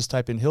search. Just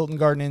type in Hilton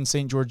Garden Inn,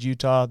 St. George,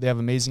 Utah. They have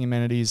amazing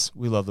amenities.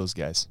 We love those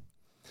guys.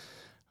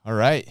 All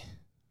right.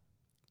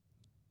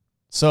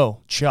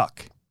 So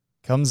Chuck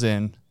comes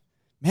in.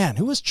 Man,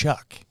 who was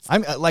Chuck?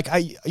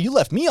 You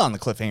left me on the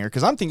cliffhanger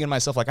because I'm thinking to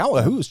myself, like,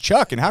 oh, who's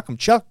Chuck and how come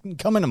Chuck didn't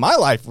come into my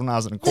life when I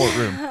was in a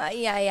courtroom?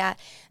 Yeah.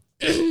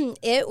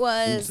 It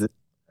was.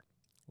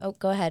 Oh,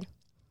 go ahead.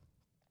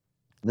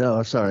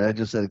 No, sorry. I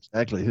just said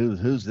exactly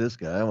who's this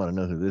guy. I want to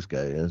know who this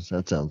guy is.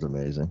 That sounds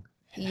amazing.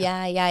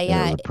 Yeah.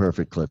 That was a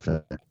perfect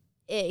cliffhanger.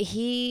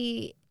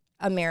 He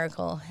a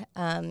miracle.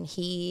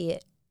 He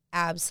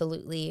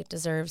absolutely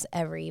deserves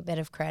every bit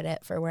of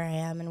credit for where I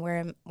am and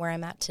where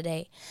I'm at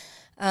today.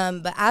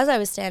 But as I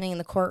was standing in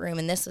the courtroom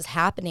and this was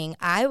happening,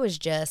 I was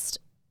just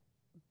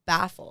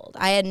baffled.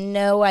 I had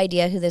no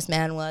idea who this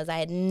man was. I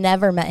had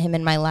never met him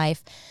in my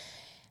life.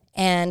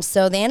 And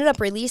so they ended up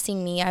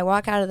releasing me. I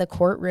walk out of the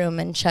courtroom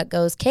and Chuck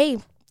goes, "Okay,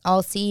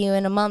 I'll see you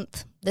in a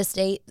month, this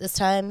date, this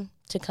time,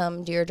 to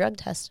come do your drug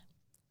test."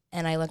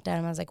 And I looked at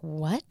him. I was like,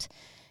 "What?"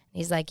 And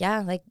he's like, "Yeah,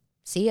 like,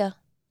 see ya."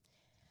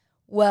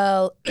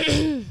 Well,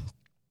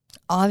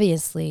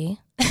 obviously,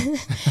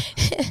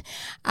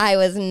 I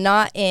was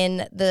not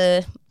in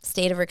the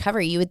state of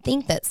recovery. You would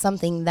think that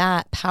something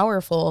that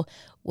powerful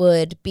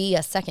would be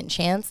a second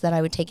chance that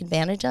I would take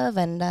advantage of,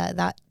 and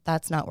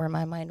that's not where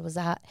my mind was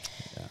at.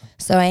 Yeah.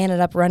 So I ended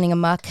up running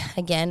amok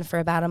again for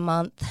about a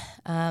month.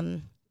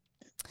 I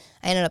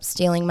ended up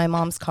stealing my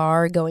mom's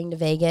car, going to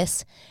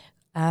Vegas,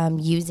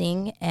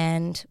 using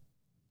and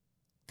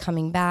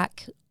coming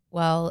back.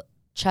 Well,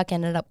 Chuck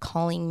ended up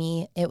calling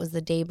me. It was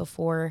the day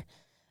before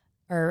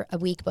or a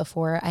week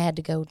before I had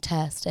to go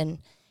test, and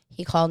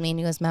he called me and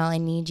he goes, "Mal, I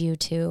need you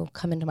to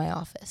come into my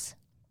office."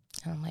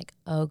 And I'm like,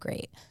 oh,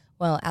 great.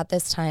 Well, at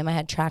this time, I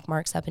had track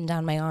marks up and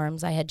down my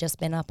arms. I had just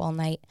been up all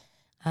night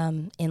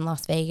in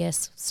Las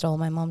Vegas, stole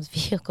my mom's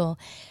vehicle.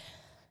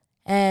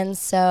 And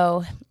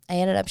so I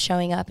ended up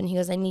showing up, and he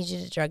goes, "I need you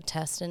to drug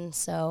test." And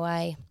so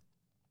I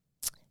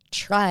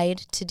tried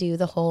to do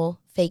the whole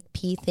fake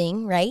pee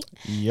thing, right?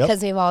 Yep.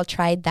 Because we've all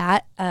tried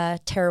that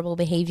terrible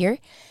behavior.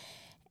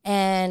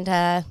 And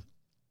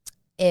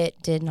it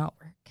did not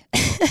work.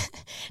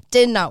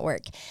 Did not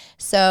work.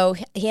 So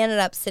he ended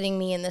up sitting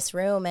me in this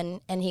room,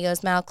 and he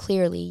goes, "Mal,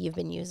 clearly you've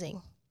been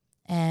using."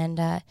 And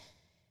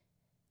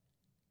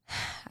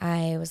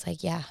I was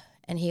like, "Yeah."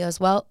 And he goes,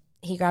 well,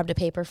 he grabbed a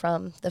paper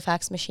from the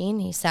fax machine.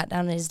 He sat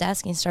down at his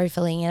desk and he started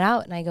filling it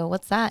out. And I go,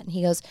 "What's that?" And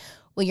he goes,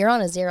 "Well, you're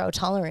on a 0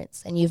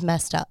 tolerance and you've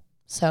messed up.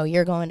 So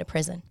you're going to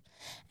prison."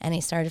 And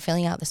he started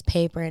filling out this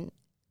paper. And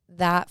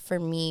that for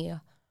me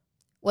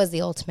was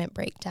the ultimate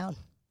breakdown.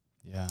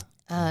 Yeah.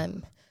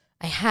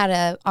 I had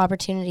an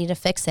opportunity to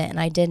fix it and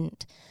I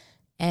didn't.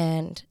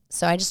 And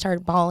so I just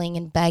started bawling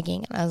and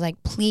begging. And I was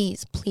like,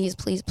 please, please,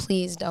 please,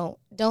 please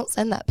don't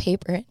send that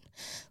paper in.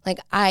 Like,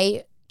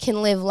 I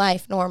can live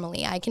life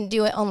normally. I can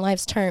do it on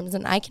life's terms,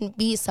 and I can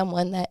be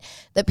someone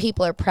that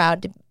people are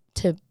proud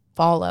to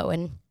follow.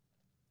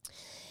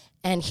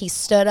 And he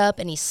stood up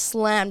and he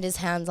slammed his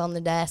hands on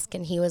the desk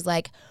and he was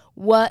like,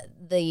 what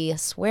the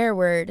swear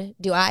word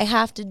do I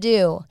have to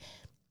do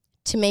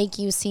to make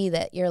you see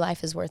that your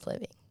life is worth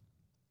living?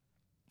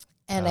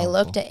 And I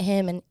looked at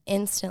him, and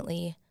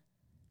instantly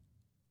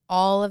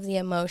all of the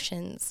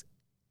emotions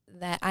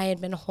that I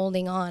had been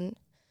holding on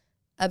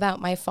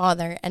about my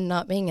father and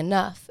not being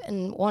enough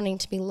and wanting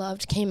to be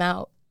loved came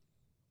out.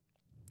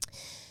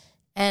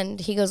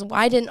 And he goes,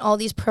 why didn't all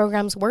these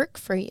programs work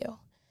for you?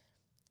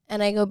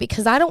 And I go,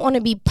 because I don't want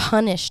to be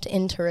punished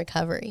into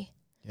recovery.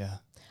 Yeah.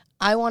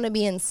 I want to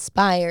be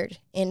inspired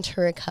into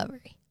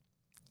recovery.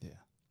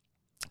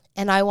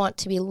 And I want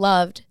to be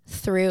loved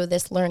through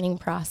this learning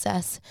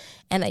process.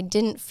 And I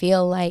didn't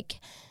feel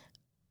like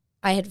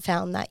I had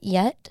found that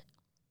yet.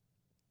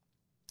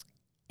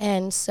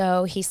 And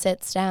so he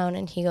sits down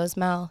and he goes,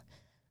 Mel,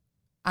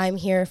 I'm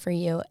here for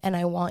you and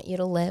I want you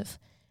to live.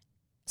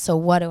 So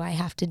what do I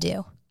have to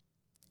do?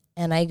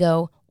 And I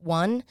go,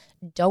 1,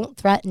 don't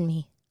threaten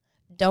me.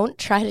 Don't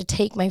try to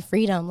take my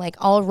freedom. Like,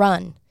 I'll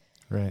run.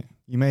 Right.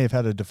 You may have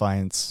had a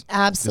defiance.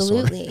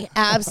 Absolutely. Disorder.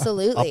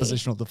 Absolutely.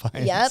 Oppositional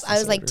defiance. Yep. I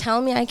was like, tell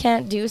me I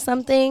can't do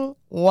something.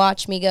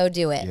 Watch me go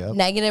do it. Yep.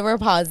 Negative or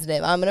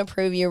positive. I'm going to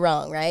prove you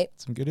wrong, right?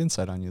 Some good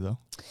insight on you, though.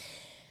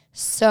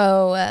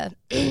 So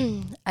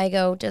I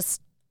go,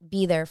 just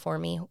be there for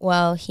me.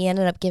 Well, he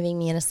ended up giving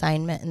me an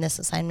assignment, and this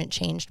assignment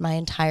changed my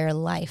entire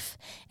life.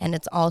 And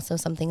it's also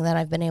something that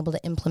I've been able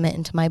to implement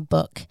into my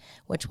book,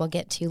 which we'll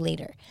get to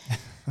later.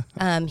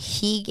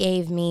 He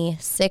gave me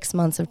 6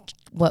 months of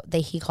what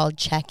he called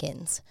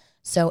check-ins.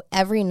 So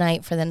every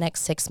night for the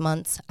next 6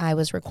 months, I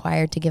was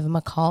required to give him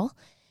a call.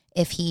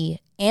 If he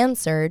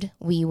answered,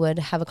 we would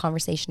have a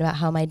conversation about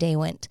how my day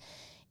went.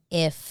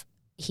 If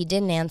he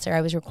didn't answer,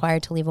 I was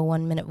required to leave a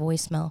 1-minute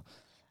voicemail.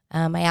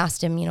 I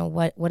asked him,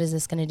 what is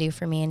this going to do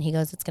for me? And he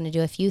goes, it's going to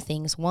do a few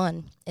things.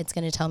 1, it's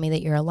going to tell me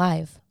that you're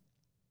alive.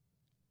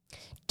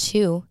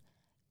 2,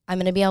 I'm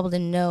going to be able to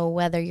know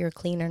whether you're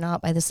clean or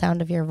not by the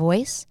sound of your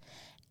voice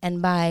and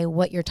by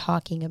what you're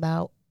talking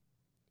about,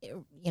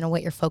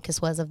 what your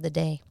focus was of the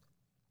day.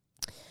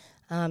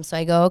 So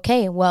I go,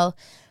 okay, well,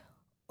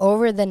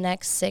 over the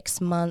next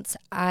 6 months,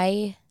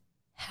 I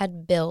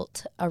had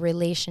built a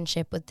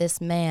relationship with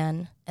this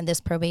man and this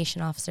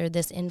probation officer,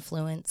 this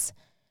influence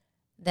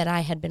that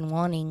I had been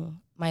wanting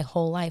my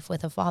whole life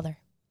with a father.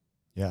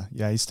 Yeah.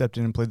 He stepped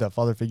in and played that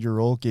father figure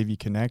role, gave you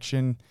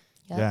connection.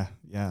 Yep.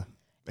 Yeah.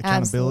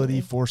 Accountability,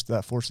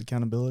 Absolutely. forced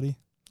accountability.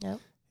 Yep.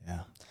 Yeah.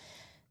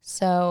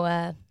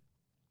 So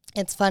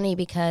it's funny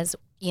because,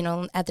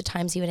 at the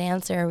times he would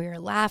answer, we were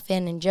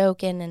laughing and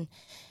joking,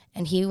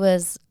 and he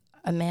was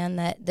a man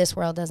that this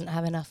world doesn't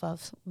have enough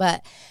of.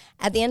 But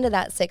at the end of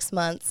that 6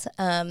 months,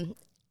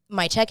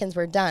 my check-ins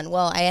were done.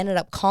 Well, I ended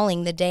up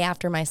calling the day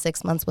after my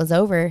 6 months was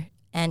over,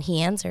 and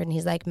he answered, and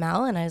he's like,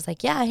 Mal? And I was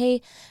like, yeah,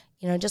 hey,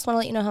 just want to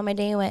let you know how my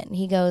day went. And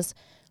he goes,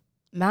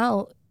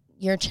 Mal,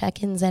 your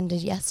check-ins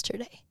ended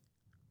yesterday.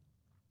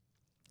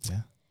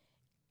 Yeah.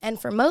 And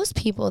for most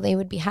people, they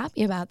would be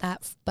happy about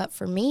that. But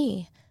for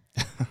me,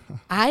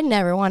 I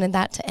never wanted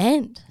that to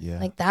end. Yeah.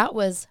 Like, that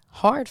was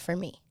hard for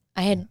me.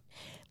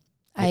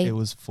 It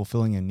was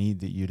fulfilling a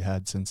need that you'd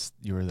had since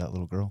you were that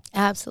little girl.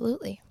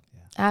 Absolutely.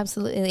 Yeah.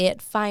 Absolutely.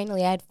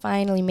 I had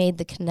finally made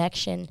the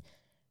connection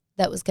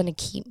that was going to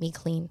keep me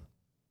clean.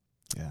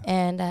 Yeah.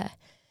 And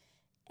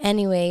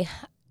anyway,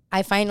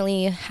 I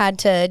finally had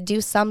to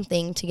do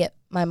something to get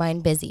my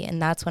mind busy.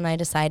 And that's when I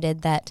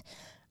decided that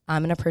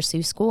I'm going to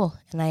pursue school.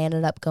 And I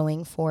ended up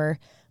going for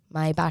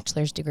my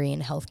bachelor's degree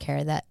in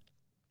healthcare. That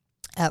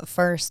at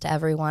first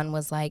everyone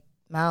was like,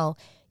 Mal,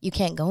 you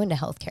can't go into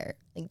healthcare.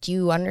 Like, do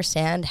you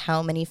understand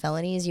how many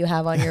felonies you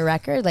have on your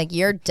record? Like,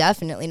 you're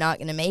definitely not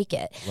going to make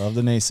it. Love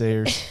the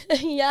naysayers.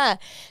 Yeah.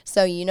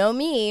 So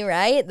me,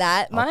 right?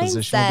 That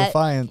Oppositional mindset.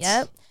 defiance.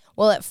 Yep.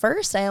 Well, at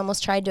first I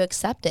almost tried to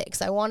accept it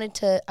because I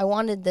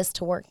wanted this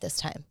to work this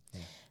time.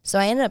 Yeah. So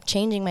I ended up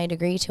changing my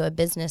degree to a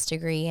business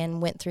degree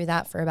and went through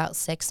that for about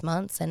 6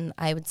 months. And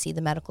I would see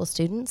the medical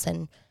students,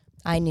 and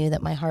I knew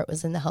that my heart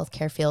was in the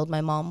healthcare field.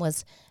 My mom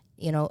was,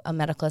 a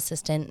medical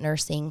assistant,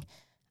 nursing.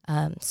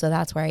 So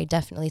that's where I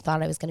definitely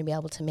thought I was going to be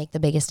able to make the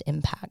biggest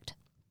impact.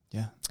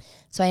 Yeah.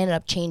 So I ended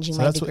up changing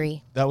my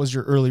degree. That was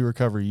your early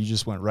recovery. You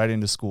just went right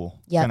into school.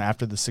 Yeah. Kind of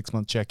after the 6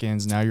 month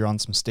check-ins. Now you're on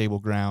some stable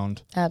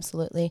ground.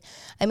 Absolutely.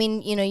 I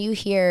mean, you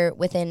hear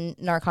within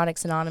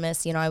Narcotics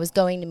Anonymous, I was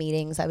going to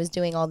meetings. I was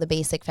doing all the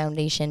basic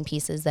foundation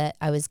pieces that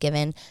I was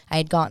given. I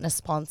had gotten a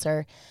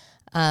sponsor.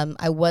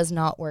 I was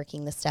not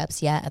working the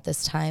steps yet at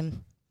this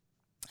time.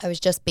 I was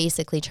just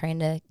basically trying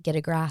to get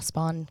a grasp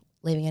on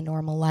living a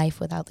normal life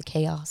without the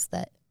chaos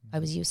that I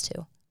was used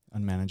to.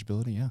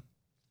 Unmanageability, yeah.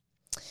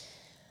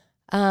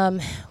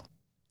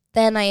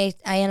 then I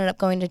ended up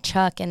going to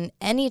Chuck, and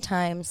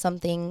anytime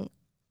something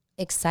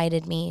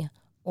excited me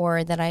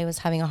or that I was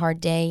having a hard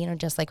day, you know,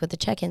 just like with the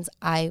check-ins,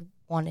 I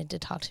wanted to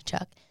talk to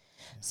Chuck.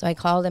 So I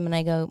called him and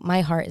I go,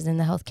 my heart is in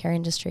the healthcare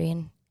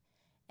industry.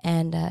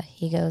 And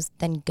he goes,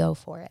 then go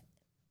for it.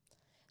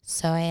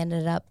 So I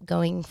ended up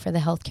going for the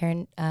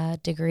healthcare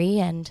degree.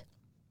 And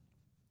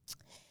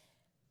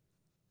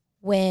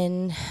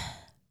when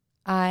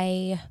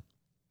I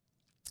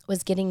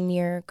was getting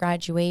near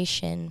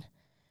graduation,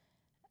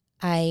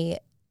 I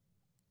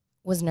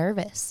was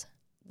nervous.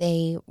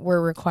 They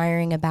were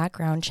requiring a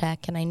background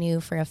check, and I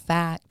knew for a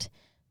fact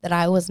that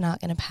I was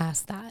not going to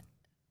pass that.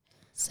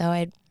 So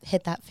I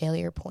hit that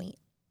failure point.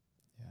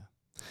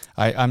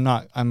 Yeah.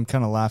 I'm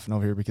kind of laughing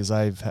over here because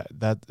I've had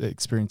that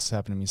experience has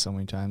happened to me so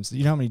many times.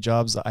 You know how many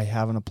jobs I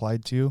haven't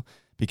applied to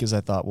because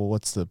I thought, well,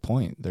 what's the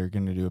point? They're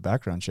going to do a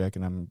background check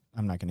and I'm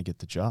not going to get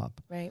the job.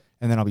 Right.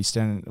 And then I'll be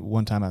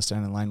one time I was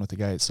standing in line with the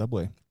guy at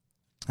Subway.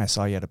 I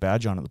saw he had a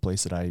badge on at the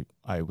place that I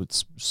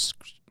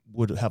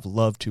would have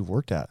loved to have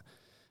worked at.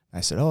 I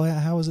said, oh,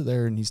 yeah, how is it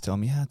there? And he's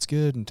telling me, yeah, it's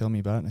good, and telling me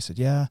about it. And I said,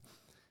 yeah.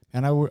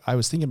 And I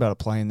was thinking about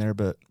applying there,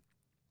 but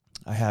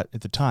I had,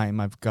 at the time,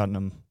 I've gotten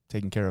them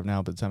taken care of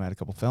now, but at the time I had a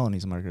couple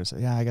felonies on my record. I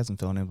said, yeah, I got some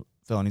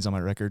felonies on my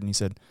record. And he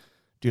said,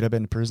 dude, I've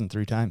been to prison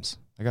 3 times.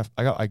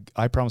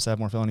 I promise I have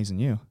more felonies than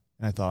you.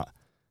 And I thought,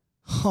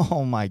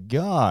 oh my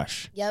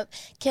gosh. Yep.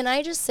 Can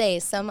I just say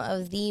some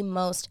of the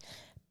most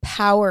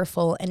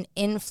powerful and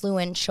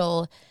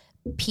influential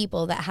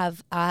people that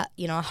have, a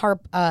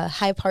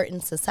high part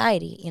in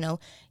society, you know,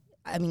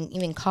 I mean,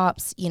 even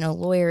cops, you know,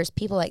 lawyers,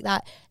 people like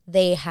that,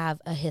 they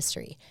have a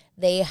history.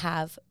 They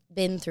have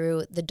been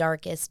through the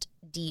darkest,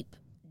 deep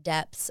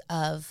depths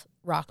of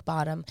rock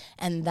bottom,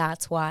 and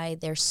that's why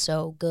they're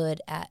so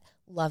good at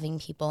loving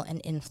people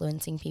and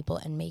influencing people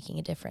and making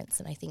a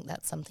difference. And I think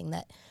that's something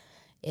that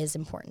is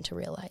important to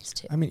realize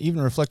too. I mean,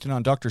 even reflecting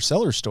on Dr.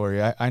 Sellers'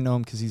 story, I know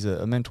him because he's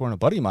a mentor and a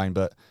buddy of mine,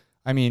 but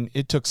I mean,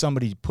 it took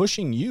somebody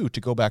pushing you to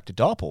go back to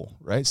Doppel,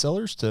 right,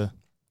 Sellers?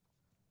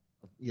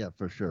 Yeah,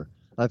 for sure.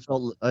 I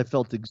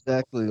felt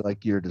exactly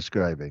like you're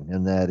describing,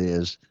 and that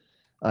is,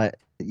 I'm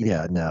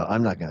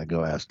not going to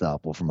go ask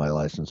Doppel for my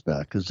license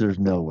back because there's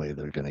no way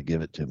they're going to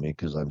give it to me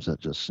because I'm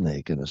such a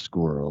snake and a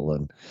squirrel.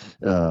 And,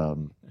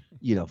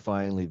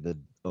 finally the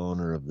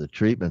owner of the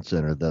treatment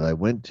center that I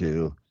went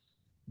to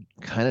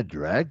kind of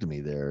dragged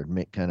me there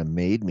and kind of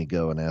made me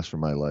go and ask for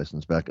my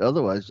license back.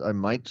 Otherwise, I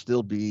might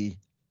still be,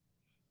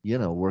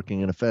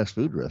 working in a fast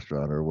food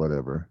restaurant or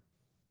whatever.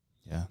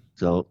 Yeah.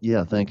 So,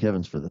 yeah, thank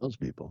heavens for those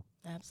people.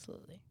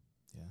 Absolutely.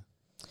 Yeah.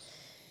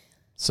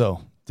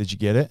 So, did you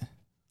get it?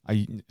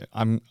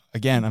 I'm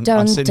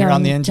sitting here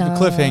on the edge of the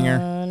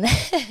cliffhanger.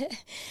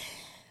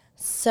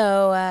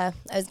 So I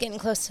was getting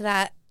close to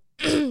that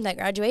that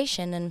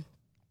graduation, and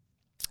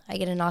I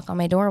get a knock on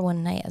my door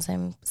one night as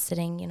I'm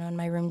sitting, in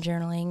my room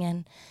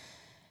journaling,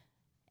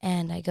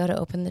 and I go to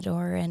open the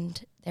door,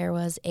 and there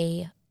was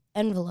a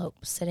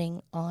envelope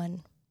sitting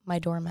on my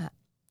doormat.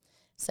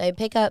 So I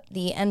pick up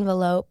the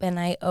envelope and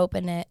I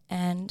open it,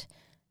 and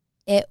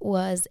it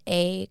was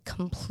a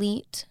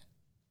complete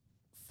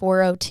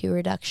 402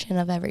 reduction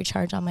of every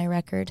charge on my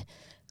record,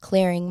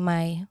 clearing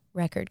my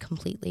record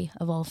completely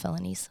of all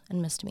felonies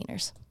and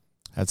misdemeanors.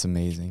 That's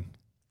amazing.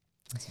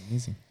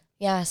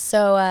 Yeah,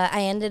 so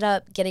I ended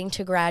up getting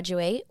to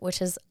graduate,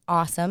 which is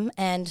awesome.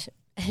 And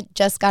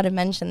just got to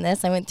mention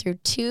this, I went through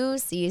 2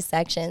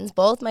 C-sections,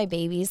 both my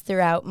babies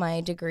throughout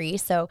my degree.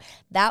 So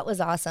that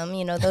was awesome.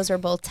 Those were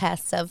both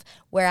tests of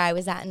where I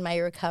was at in my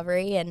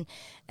recovery and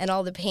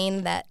all the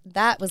pain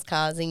that was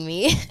causing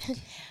me.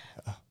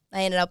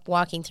 I ended up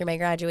walking through my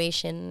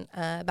graduation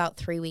about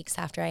 3 weeks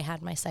after I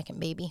had my second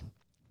baby.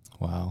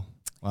 Wow.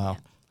 Yeah.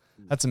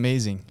 That's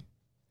amazing.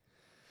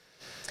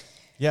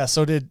 Yeah,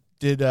 so did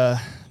I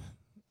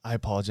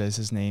apologize,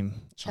 his name?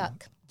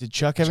 Chuck. Did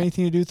Chuck have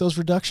anything to do with those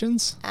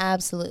reductions?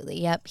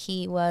 Absolutely. Yep.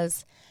 He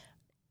was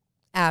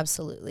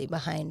absolutely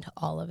behind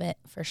all of it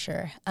for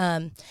sure.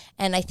 And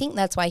I think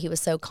that's why he was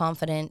so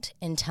confident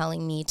in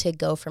telling me to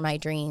go for my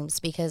dreams,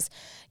 because,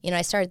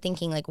 I started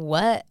thinking like,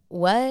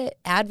 what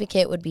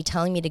advocate would be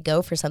telling me to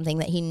go for something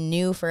that he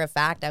knew for a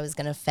fact I was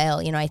going to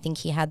fail? I think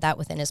he had that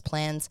within his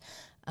plans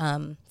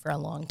for a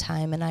long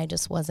time, and I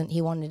just wasn't.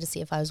 He wanted to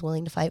see if I was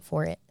willing to fight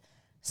for it.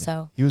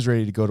 So he was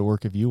ready to go to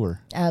work if you were.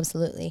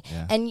 Absolutely.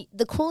 Yeah. And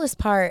the coolest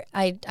part,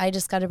 I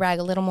just got to brag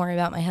a little more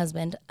about my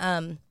husband.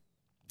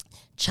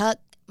 Chuck,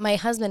 my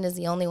husband is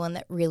the only one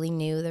that really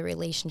knew the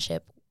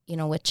relationship,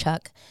 with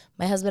Chuck.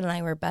 My husband and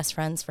I were best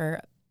friends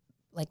for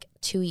like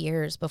 2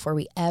 years before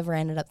we ever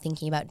ended up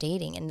thinking about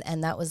dating.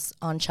 And that was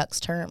on Chuck's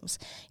terms.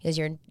 Because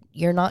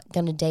you're not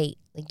going to date.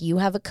 Like, you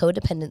have a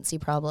codependency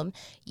problem.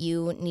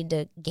 You need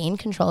to gain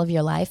control of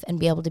your life and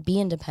be able to be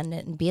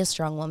independent and be a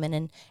strong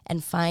woman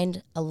and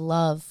find a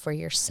love for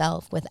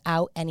yourself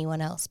without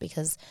anyone else,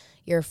 because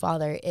your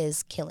father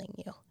is killing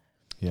you.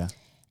 Yeah.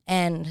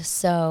 And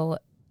so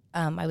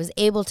I was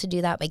able to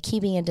do that by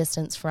keeping a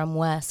distance from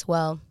Wes.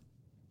 Well,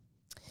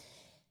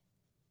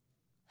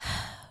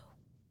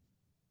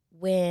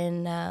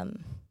 when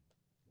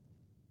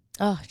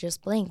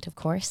Just blinked, of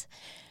course.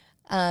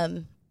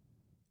 By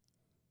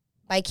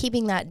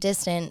keeping that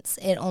distance,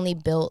 it only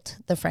built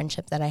the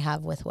friendship that I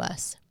have with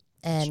Wes.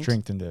 And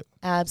strengthened it.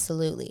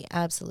 Absolutely.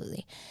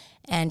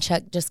 And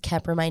Chuck just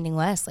kept reminding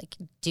Wes, like,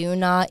 do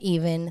not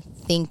even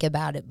think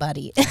about it,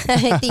 buddy.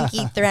 I think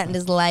he threatened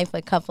his life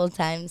a couple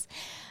times.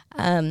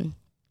 Well,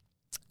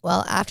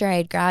 after I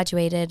had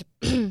graduated,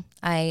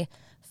 I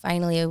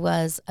finally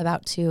was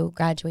about to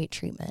graduate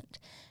treatment,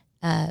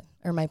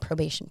 or my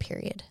probation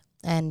period,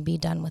 and be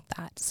done with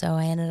that. So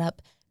I ended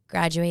up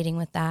graduating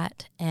with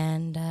that,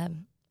 and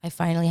I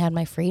finally had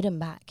my freedom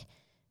back.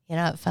 You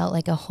know, it felt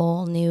like a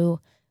whole new,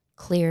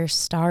 clear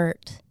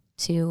start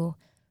to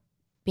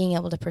being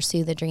able to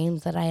pursue the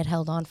dreams that I had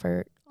held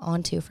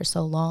onto for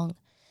so long.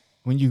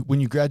 When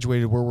you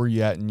graduated, where were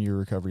you at in your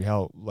recovery?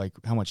 How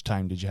much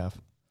time did you have?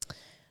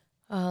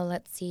 Oh,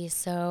 let's see.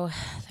 So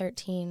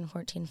 13,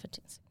 14,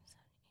 15, 16, 17, 18.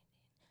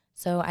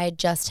 So I had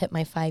just hit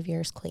my 5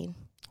 years clean.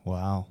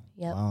 Wow.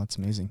 Yep. Wow, that's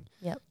amazing.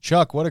 Yep.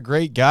 Chuck, what a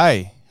great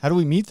guy. How do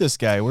we meet this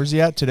guy? Where's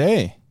he at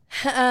today?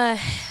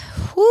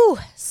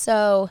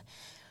 So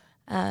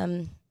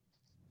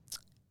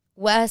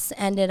Wes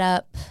ended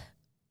up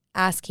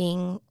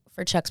asking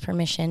for Chuck's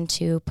permission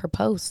to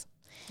propose.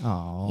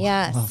 Oh,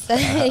 yes.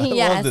 I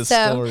love this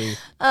story.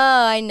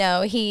 Oh, I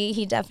know.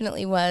 He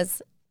definitely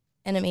was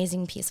an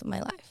amazing piece of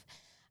my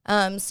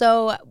life.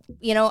 So,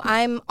 you know,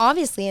 I'm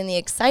obviously in the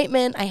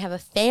excitement. I have a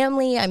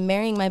family. I'm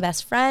marrying my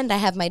best friend. I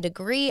have my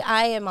degree.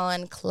 I am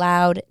on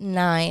cloud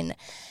 9.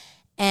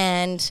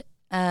 And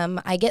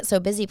I get so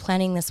busy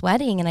planning this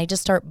wedding, and I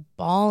just start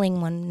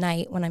bawling one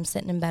night when I'm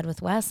sitting in bed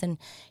with Wes, and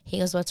he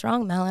goes, "What's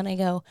wrong, Mel?" And I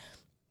go,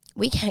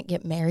 "We can't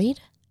get married."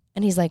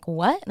 And he's like,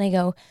 "What?" And I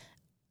go,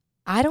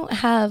 "I don't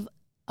have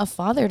a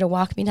father to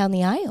walk me down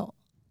the aisle.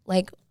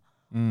 Like,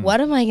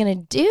 what am I going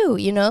to do?"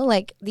 You know,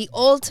 like the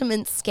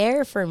ultimate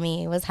scare for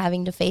me was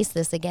having to face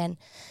this again.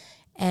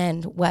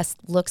 And Wes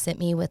looks at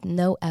me with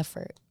no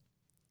effort,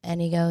 and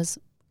he goes,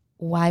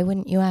 "Why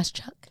wouldn't you ask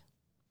Chuck?"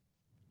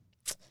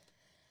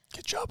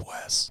 Good job,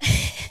 Wes.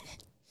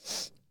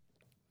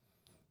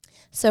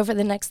 So for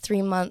the next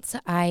 3 months,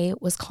 I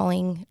was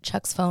calling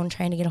Chuck's phone,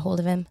 trying to get a hold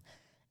of him.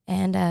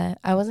 And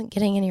I wasn't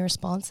getting any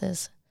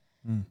responses.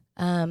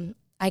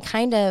 I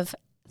kind of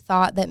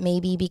thought that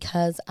maybe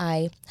because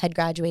I had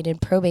graduated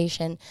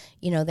probation,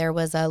 you know, there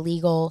was a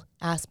legal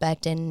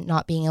aspect in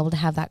not being able to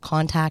have that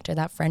contact or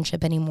that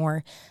friendship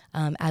anymore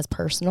as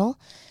personal,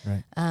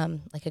 right?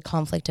 Like a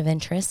conflict of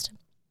interest.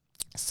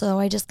 So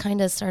I just kind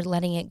of started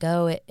letting it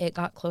go. It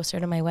got closer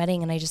to my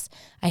wedding, and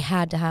I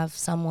had to have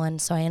someone.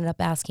 So I ended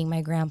up asking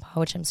my grandpa,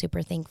 which I'm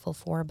super thankful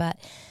for. But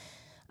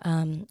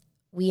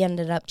we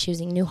ended up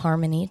choosing New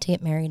Harmony to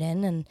get married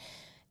in. And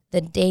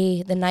the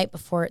day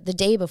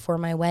before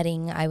my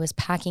wedding, I was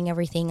packing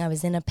everything. I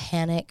was in a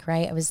panic,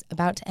 right? I was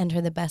about to enter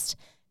the best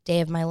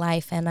day of my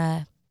life,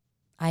 and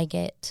I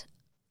get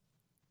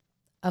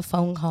a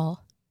phone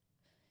call.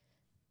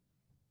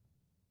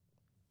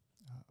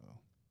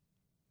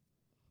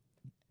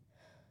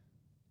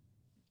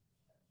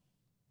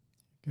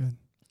 Good.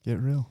 Get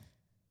real.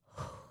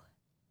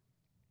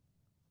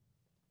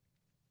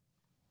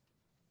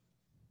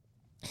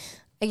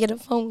 I get a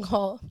phone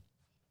call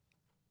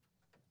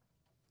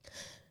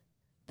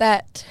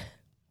that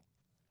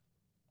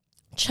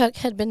Chuck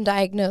had been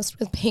diagnosed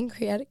with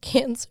pancreatic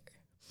cancer.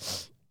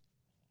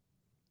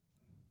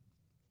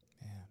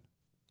 Man.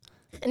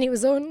 And he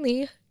was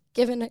only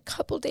given a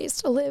couple days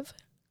to live.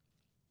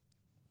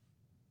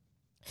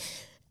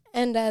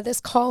 And this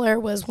caller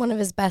was one of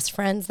his best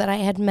friends that I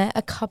had met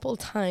a couple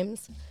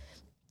times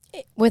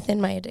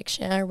within my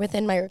addiction or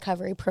within my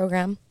recovery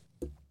program.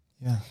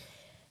 Yeah.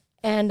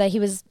 And he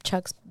was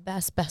Chuck's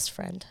best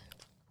friend.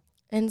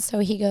 And so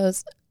he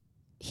goes,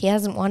 he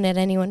hasn't wanted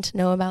anyone to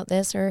know about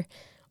this or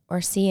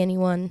see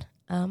anyone,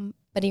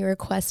 but he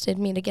requested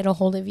me to get a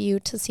hold of you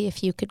to see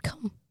if you could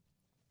come.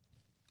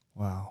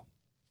 Wow.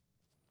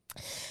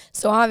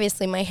 So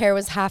obviously my hair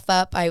was half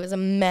up. I was a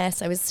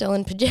mess. I was still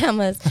in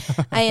pajamas.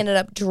 I ended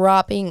up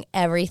dropping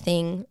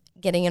everything,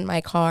 getting in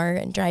my car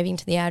and driving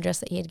to the address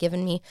that he had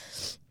given me.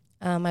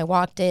 I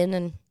walked in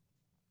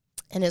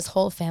and his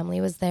whole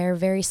family was there,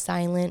 very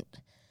silent.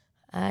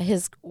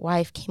 His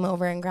wife came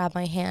over and grabbed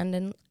my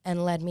hand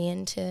and led me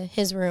into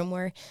his room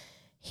where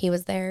he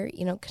was there,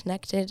 you know,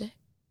 connected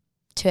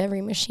to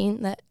every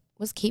machine that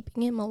was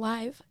keeping him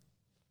alive.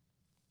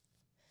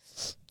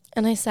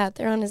 And I sat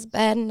there on his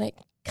bed and I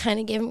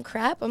kind of gave him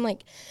crap. I'm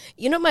like,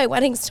 you know, my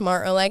wedding's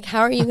tomorrow. Like, how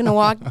are you going to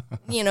walk,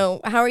 you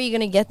know, how are you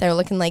going to get there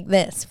looking like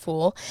this,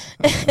 fool?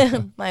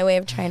 My way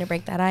of trying to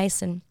break that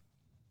ice. And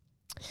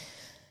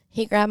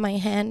he grabbed my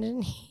hand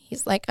and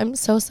he's like, "I'm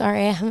so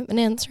sorry. I haven't been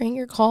answering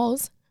your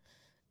calls.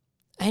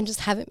 I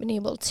just haven't been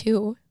able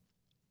to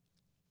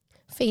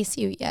face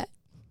you yet."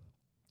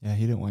 Yeah,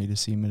 he didn't want you to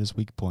see him at his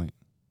weak point.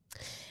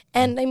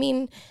 And I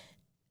mean,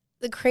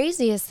 the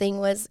craziest thing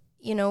was,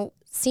 you know,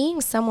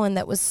 seeing someone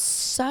that was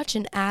such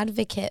an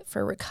advocate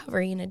for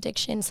recovery and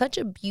addiction, such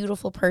a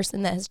beautiful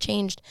person that has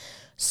changed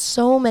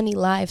so many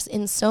lives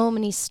in so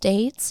many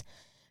states,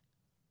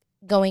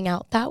 going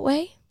out that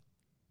way.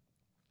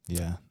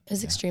 Yeah. It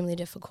was extremely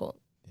difficult.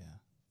 Yeah.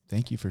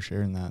 Thank you for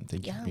sharing that.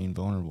 Thank you for being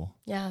vulnerable.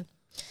 Yeah.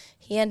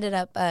 He ended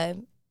up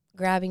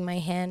grabbing my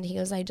hand. He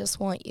goes, I just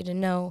want you to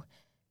know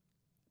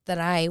that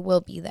I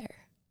will be there.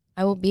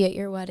 I will be at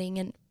your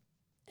wedding,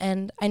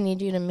 and I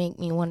need you to make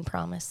me one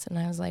promise. And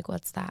I was like,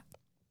 what's that?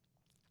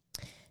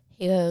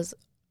 He goes,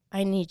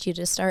 I need you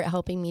to start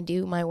helping me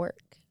do my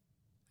work.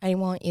 I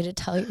want you to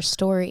tell your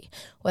story,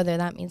 whether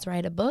that means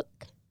write a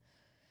book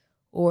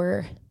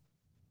or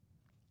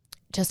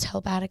just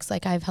help addicts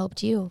like I've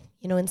helped you,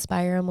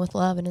 inspire them with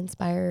love and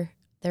inspire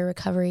their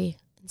recovery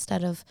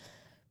instead of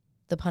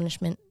the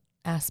punishment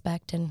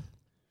aspect. And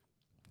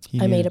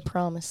I made a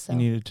promise. So he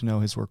needed to know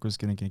his work was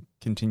going to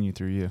continue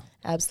through you.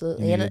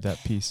 Absolutely. He needed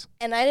that piece.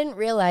 And I didn't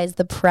realize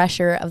the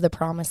pressure of the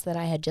promise that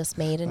I had just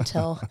made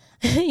until,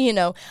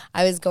 I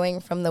was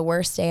going from the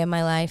worst day of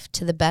my life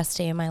to the best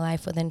day of my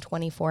life within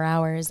 24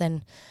 hours.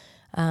 And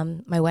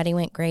my wedding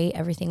went great.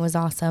 Everything was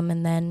awesome.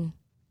 And then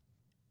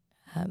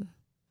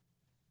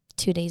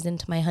 2 days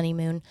into my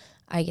honeymoon,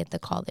 I get the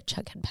call that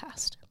Chuck had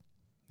passed.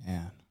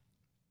 Man,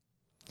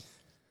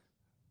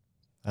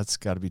 that's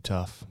got to be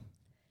tough.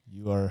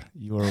 You are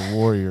a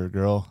warrior,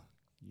 girl.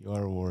 You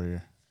are a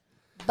warrior.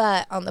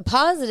 But on the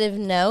positive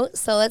note,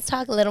 so let's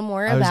talk a little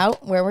more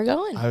about where we're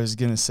going. I was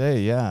going to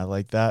say, yeah,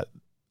 like that.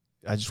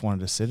 I just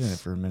wanted to sit in it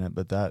for a minute,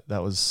 but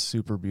that was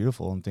super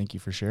beautiful, and thank you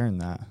for sharing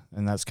that.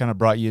 And that's kind of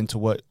brought you into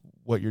what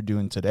you're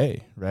doing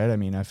today, right? I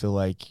mean, I feel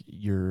like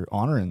you're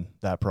honoring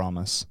that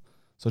promise.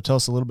 So tell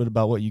us a little bit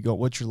about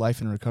what's your life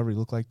in recovery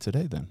look like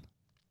today then?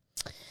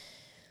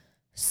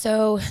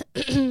 So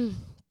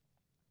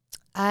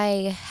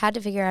I had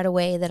to figure out a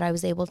way that I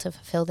was able to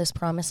fulfill this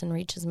promise and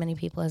reach as many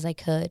people as I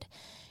could.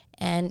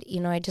 And,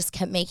 I just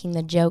kept making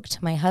the joke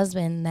to my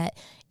husband that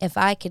if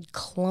I could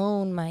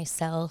clone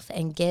myself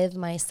and give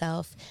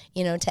myself,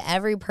 to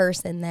every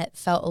person that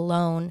felt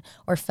alone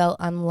or felt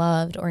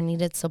unloved or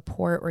needed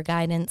support or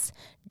guidance,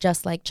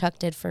 just like Chuck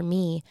did for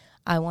me,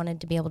 I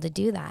wanted to be able to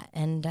do that.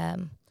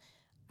 And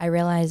I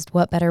realized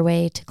what better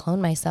way to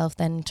clone myself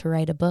than to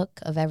write a book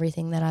of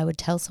everything that I would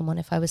tell someone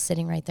if I was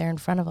sitting right there in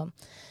front of them.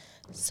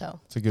 So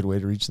it's a good way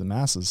to reach the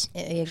masses.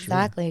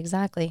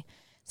 Exactly.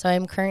 So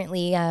I'm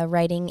currently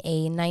writing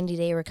a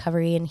 90-day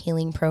recovery and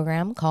healing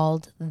program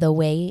called The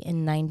Way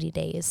in 90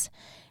 Days.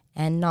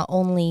 And not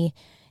only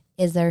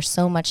is there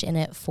so much in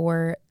it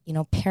for,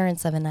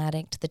 parents of an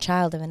addict, the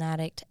child of an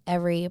addict,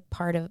 every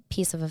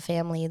piece of a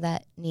family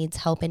that needs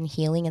help in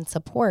healing and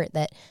support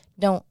that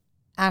don't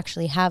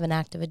actually have an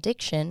active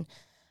addiction.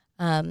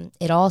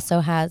 It also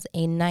has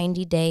a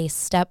 90-day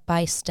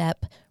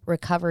step-by-step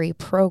recovery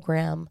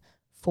program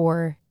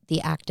for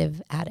the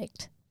active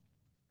addict.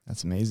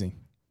 That's amazing.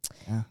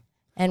 Yeah.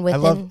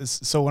 And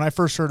so when I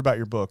first heard about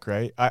your book,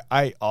 right,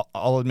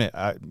 I'll admit,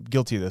 I'm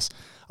guilty of this.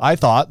 I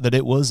thought that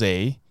it was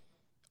a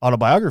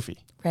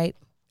autobiography. Right.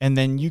 And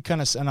then you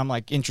kind of, and I'm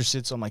like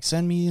interested. So I'm like,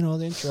 send me,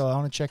 the intro. I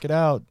want to check it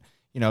out.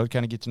 Kind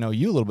of get to know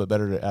you a little bit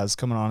better as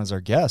coming on as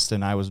our guest.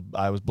 And I was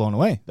blown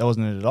away. That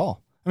wasn't it at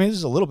all. I mean,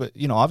 there's a little bit,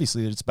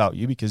 obviously it's about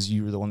you because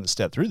you were the one that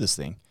stepped through this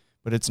thing,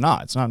 but it's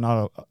not an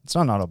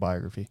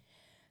autobiography.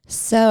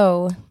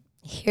 So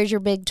here's your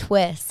big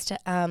twist.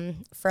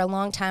 For a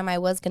long time, I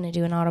was going to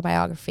do an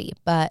autobiography,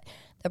 but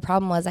the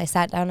problem was I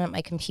sat down at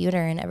my computer,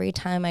 and every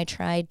time I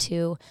tried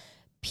to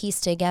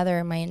piece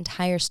together my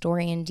entire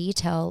story in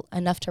detail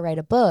enough to write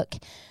a book,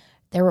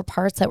 there were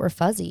parts that were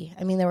fuzzy.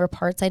 I mean, there were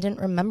parts I didn't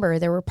remember.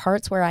 There were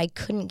parts where I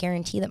couldn't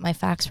guarantee that my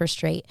facts were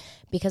straight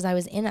because I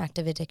was in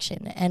active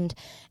addiction. And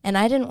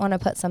I didn't want to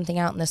put something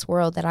out in this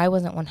world that I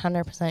wasn't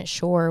 100%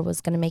 sure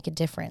was going to make a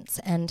difference.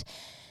 And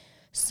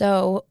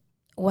so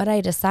what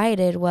I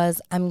decided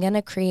was I'm going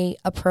to create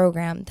a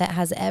program that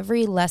has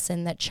every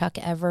lesson that Chuck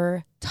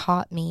ever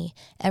taught me,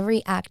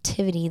 every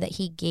activity that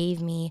he gave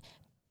me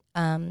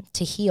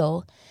to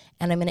heal,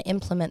 and I'm going to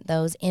implement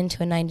those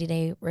into a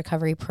 90-day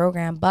recovery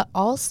program. But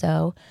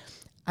also,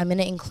 I'm going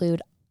to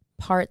include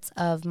parts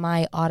of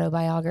my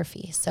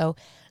autobiography. So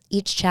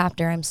each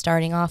chapter, I'm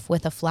starting off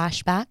with a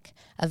flashback,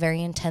 a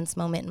very intense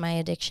moment in my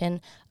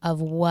addiction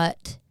of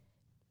what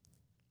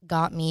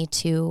got me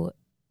to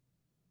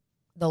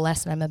the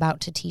lesson I'm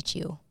about to teach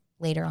you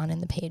later on in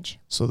the page.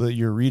 So that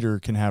your reader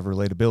can have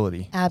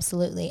relatability.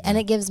 Absolutely. And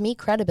it gives me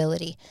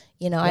credibility.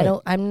 Right.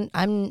 I'm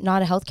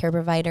not a healthcare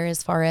provider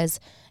as far as,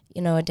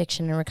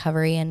 addiction and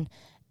recovery. And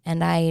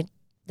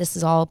this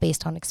is all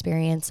based on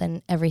experience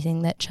and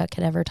everything that Chuck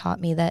had ever taught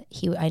me that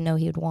I know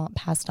he would want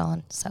passed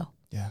on. So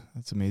yeah,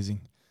 that's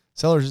amazing.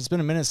 Sellers, it's been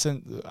a minute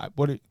since,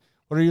 what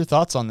are your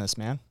thoughts on this,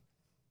 man?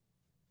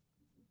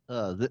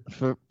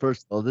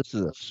 First of all, this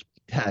is a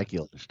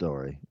spectacular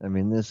story. I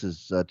mean, this is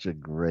such a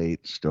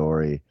great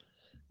story,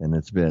 and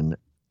it's been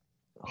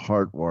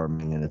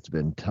heartwarming, and it's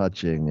been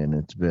touching, and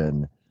it's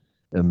been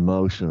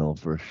emotional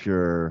for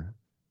sure.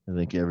 I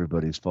think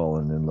everybody's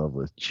fallen in love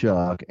with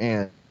Chuck,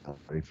 and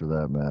for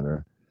that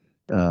matter.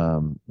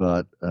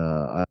 But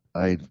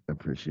I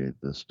appreciate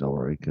this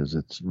story because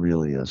it's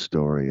really a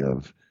story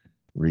of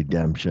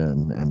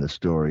redemption and a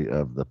story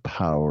of the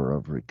power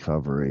of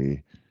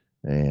recovery.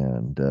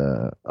 And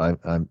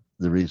I'm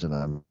the reason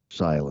I'm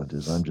silent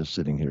is I'm just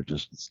sitting here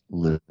just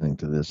listening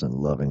to this and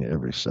loving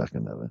every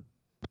second of it.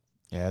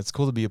 Yeah, it's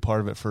cool to be a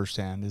part of it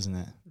firsthand, isn't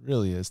it? It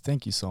really is.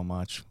 Thank you so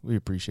much. We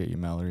appreciate you,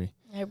 Mallory.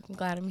 I'm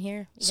glad I'm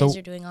here. You So- guys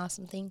are doing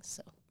awesome things.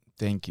 So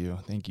Thank you.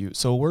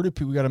 So where do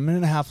people, we got a minute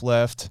and a half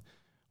left.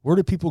 Where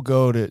do people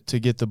go to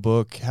get the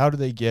book? How do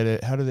they get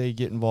it? How do they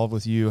get involved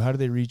with you? How do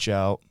they reach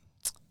out?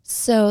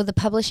 So the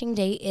publishing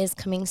date is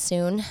coming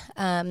soon.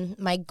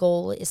 My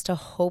goal is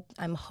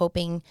I'm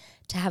hoping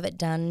to have it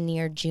done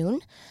near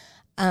June.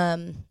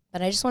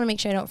 But I just want to make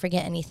sure I don't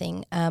forget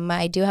anything.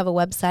 I do have a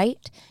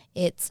website.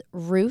 It's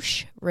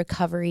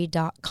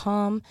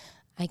rooshrecovery.com.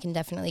 I can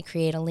definitely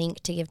create a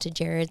link to give to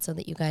Jared so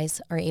that you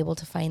guys are able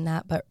to find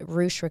that, but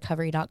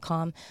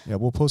rooshrecovery.com. Yeah,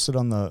 we'll post it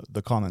on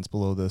the comments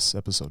below this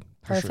episode.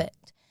 for sure.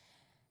 Perfect.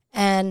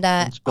 And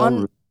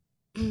Spell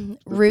on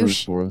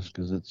Roosh for us,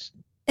 because it's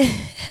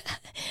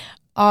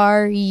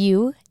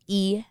RUESCH.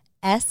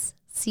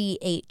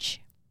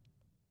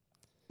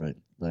 right.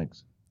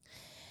 Thanks.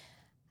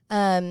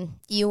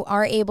 You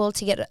are able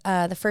to get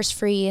the first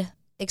free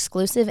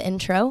exclusive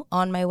intro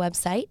on my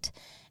website,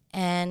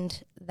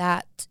 and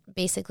that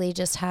basically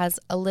just has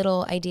a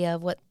little idea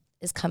of what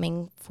is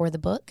coming for the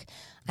book.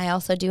 I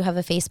also do have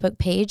a Facebook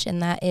page,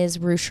 and that is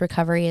Roosh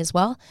Recovery as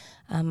well.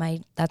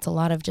 That's a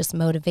lot of just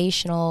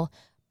motivational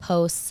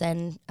posts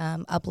and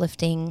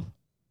uplifting,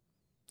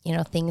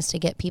 things to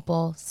get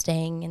people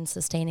staying and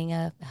sustaining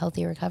a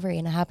healthy recovery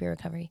and a happy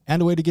recovery.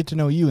 And a way to get to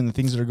know you and the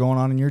things that are going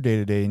on in your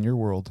day-to-day, in your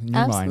world, in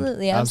your mind.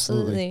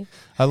 Absolutely.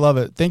 I love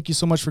it. Thank you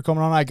so much for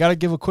coming on. I got to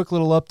give a quick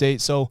little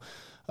update. So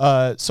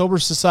Sober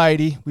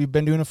Society, we've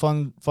been doing a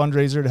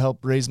fundraiser to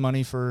help raise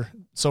money for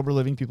sober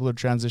living. People are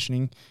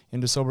transitioning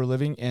into sober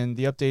living. And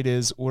the update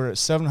is we're at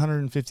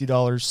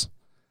 $750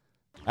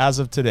 as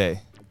of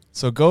today.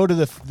 So go to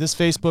this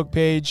Facebook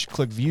page,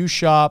 click View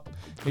Shop.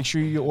 Make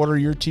sure you order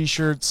your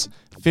T-shirts.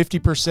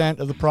 50%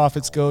 of the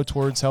profits go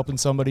towards helping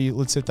somebody.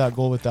 Let's hit that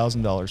goal of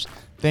 $1,000.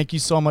 Thank you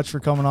so much for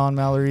coming on,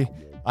 Mallory.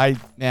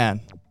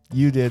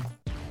 You did.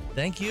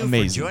 Thank you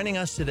Amazing. for joining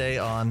us today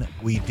on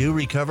We Do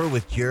Recover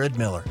with Jared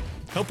Miller.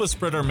 Help us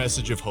spread our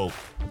message of hope.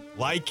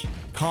 Like,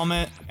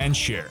 comment, and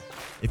share.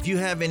 If you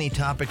have any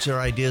topics or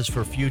ideas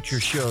for future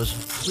shows,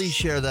 please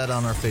share that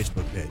on our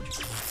Facebook page.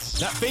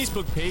 That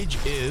Facebook page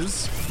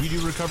is We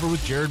Do Recover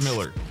with Jared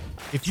Miller.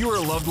 If you or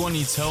a loved one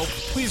needs help,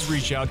 please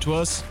reach out to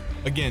us.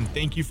 Again,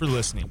 thank you for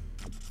listening.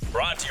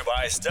 Brought to you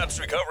by Steps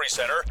Recovery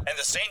Center and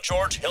the St.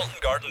 George Hilton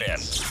Garden Inn.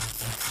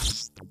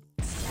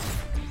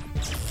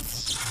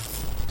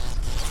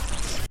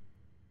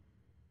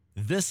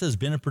 This has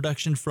been a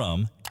production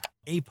from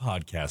A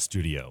Podcast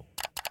Studio.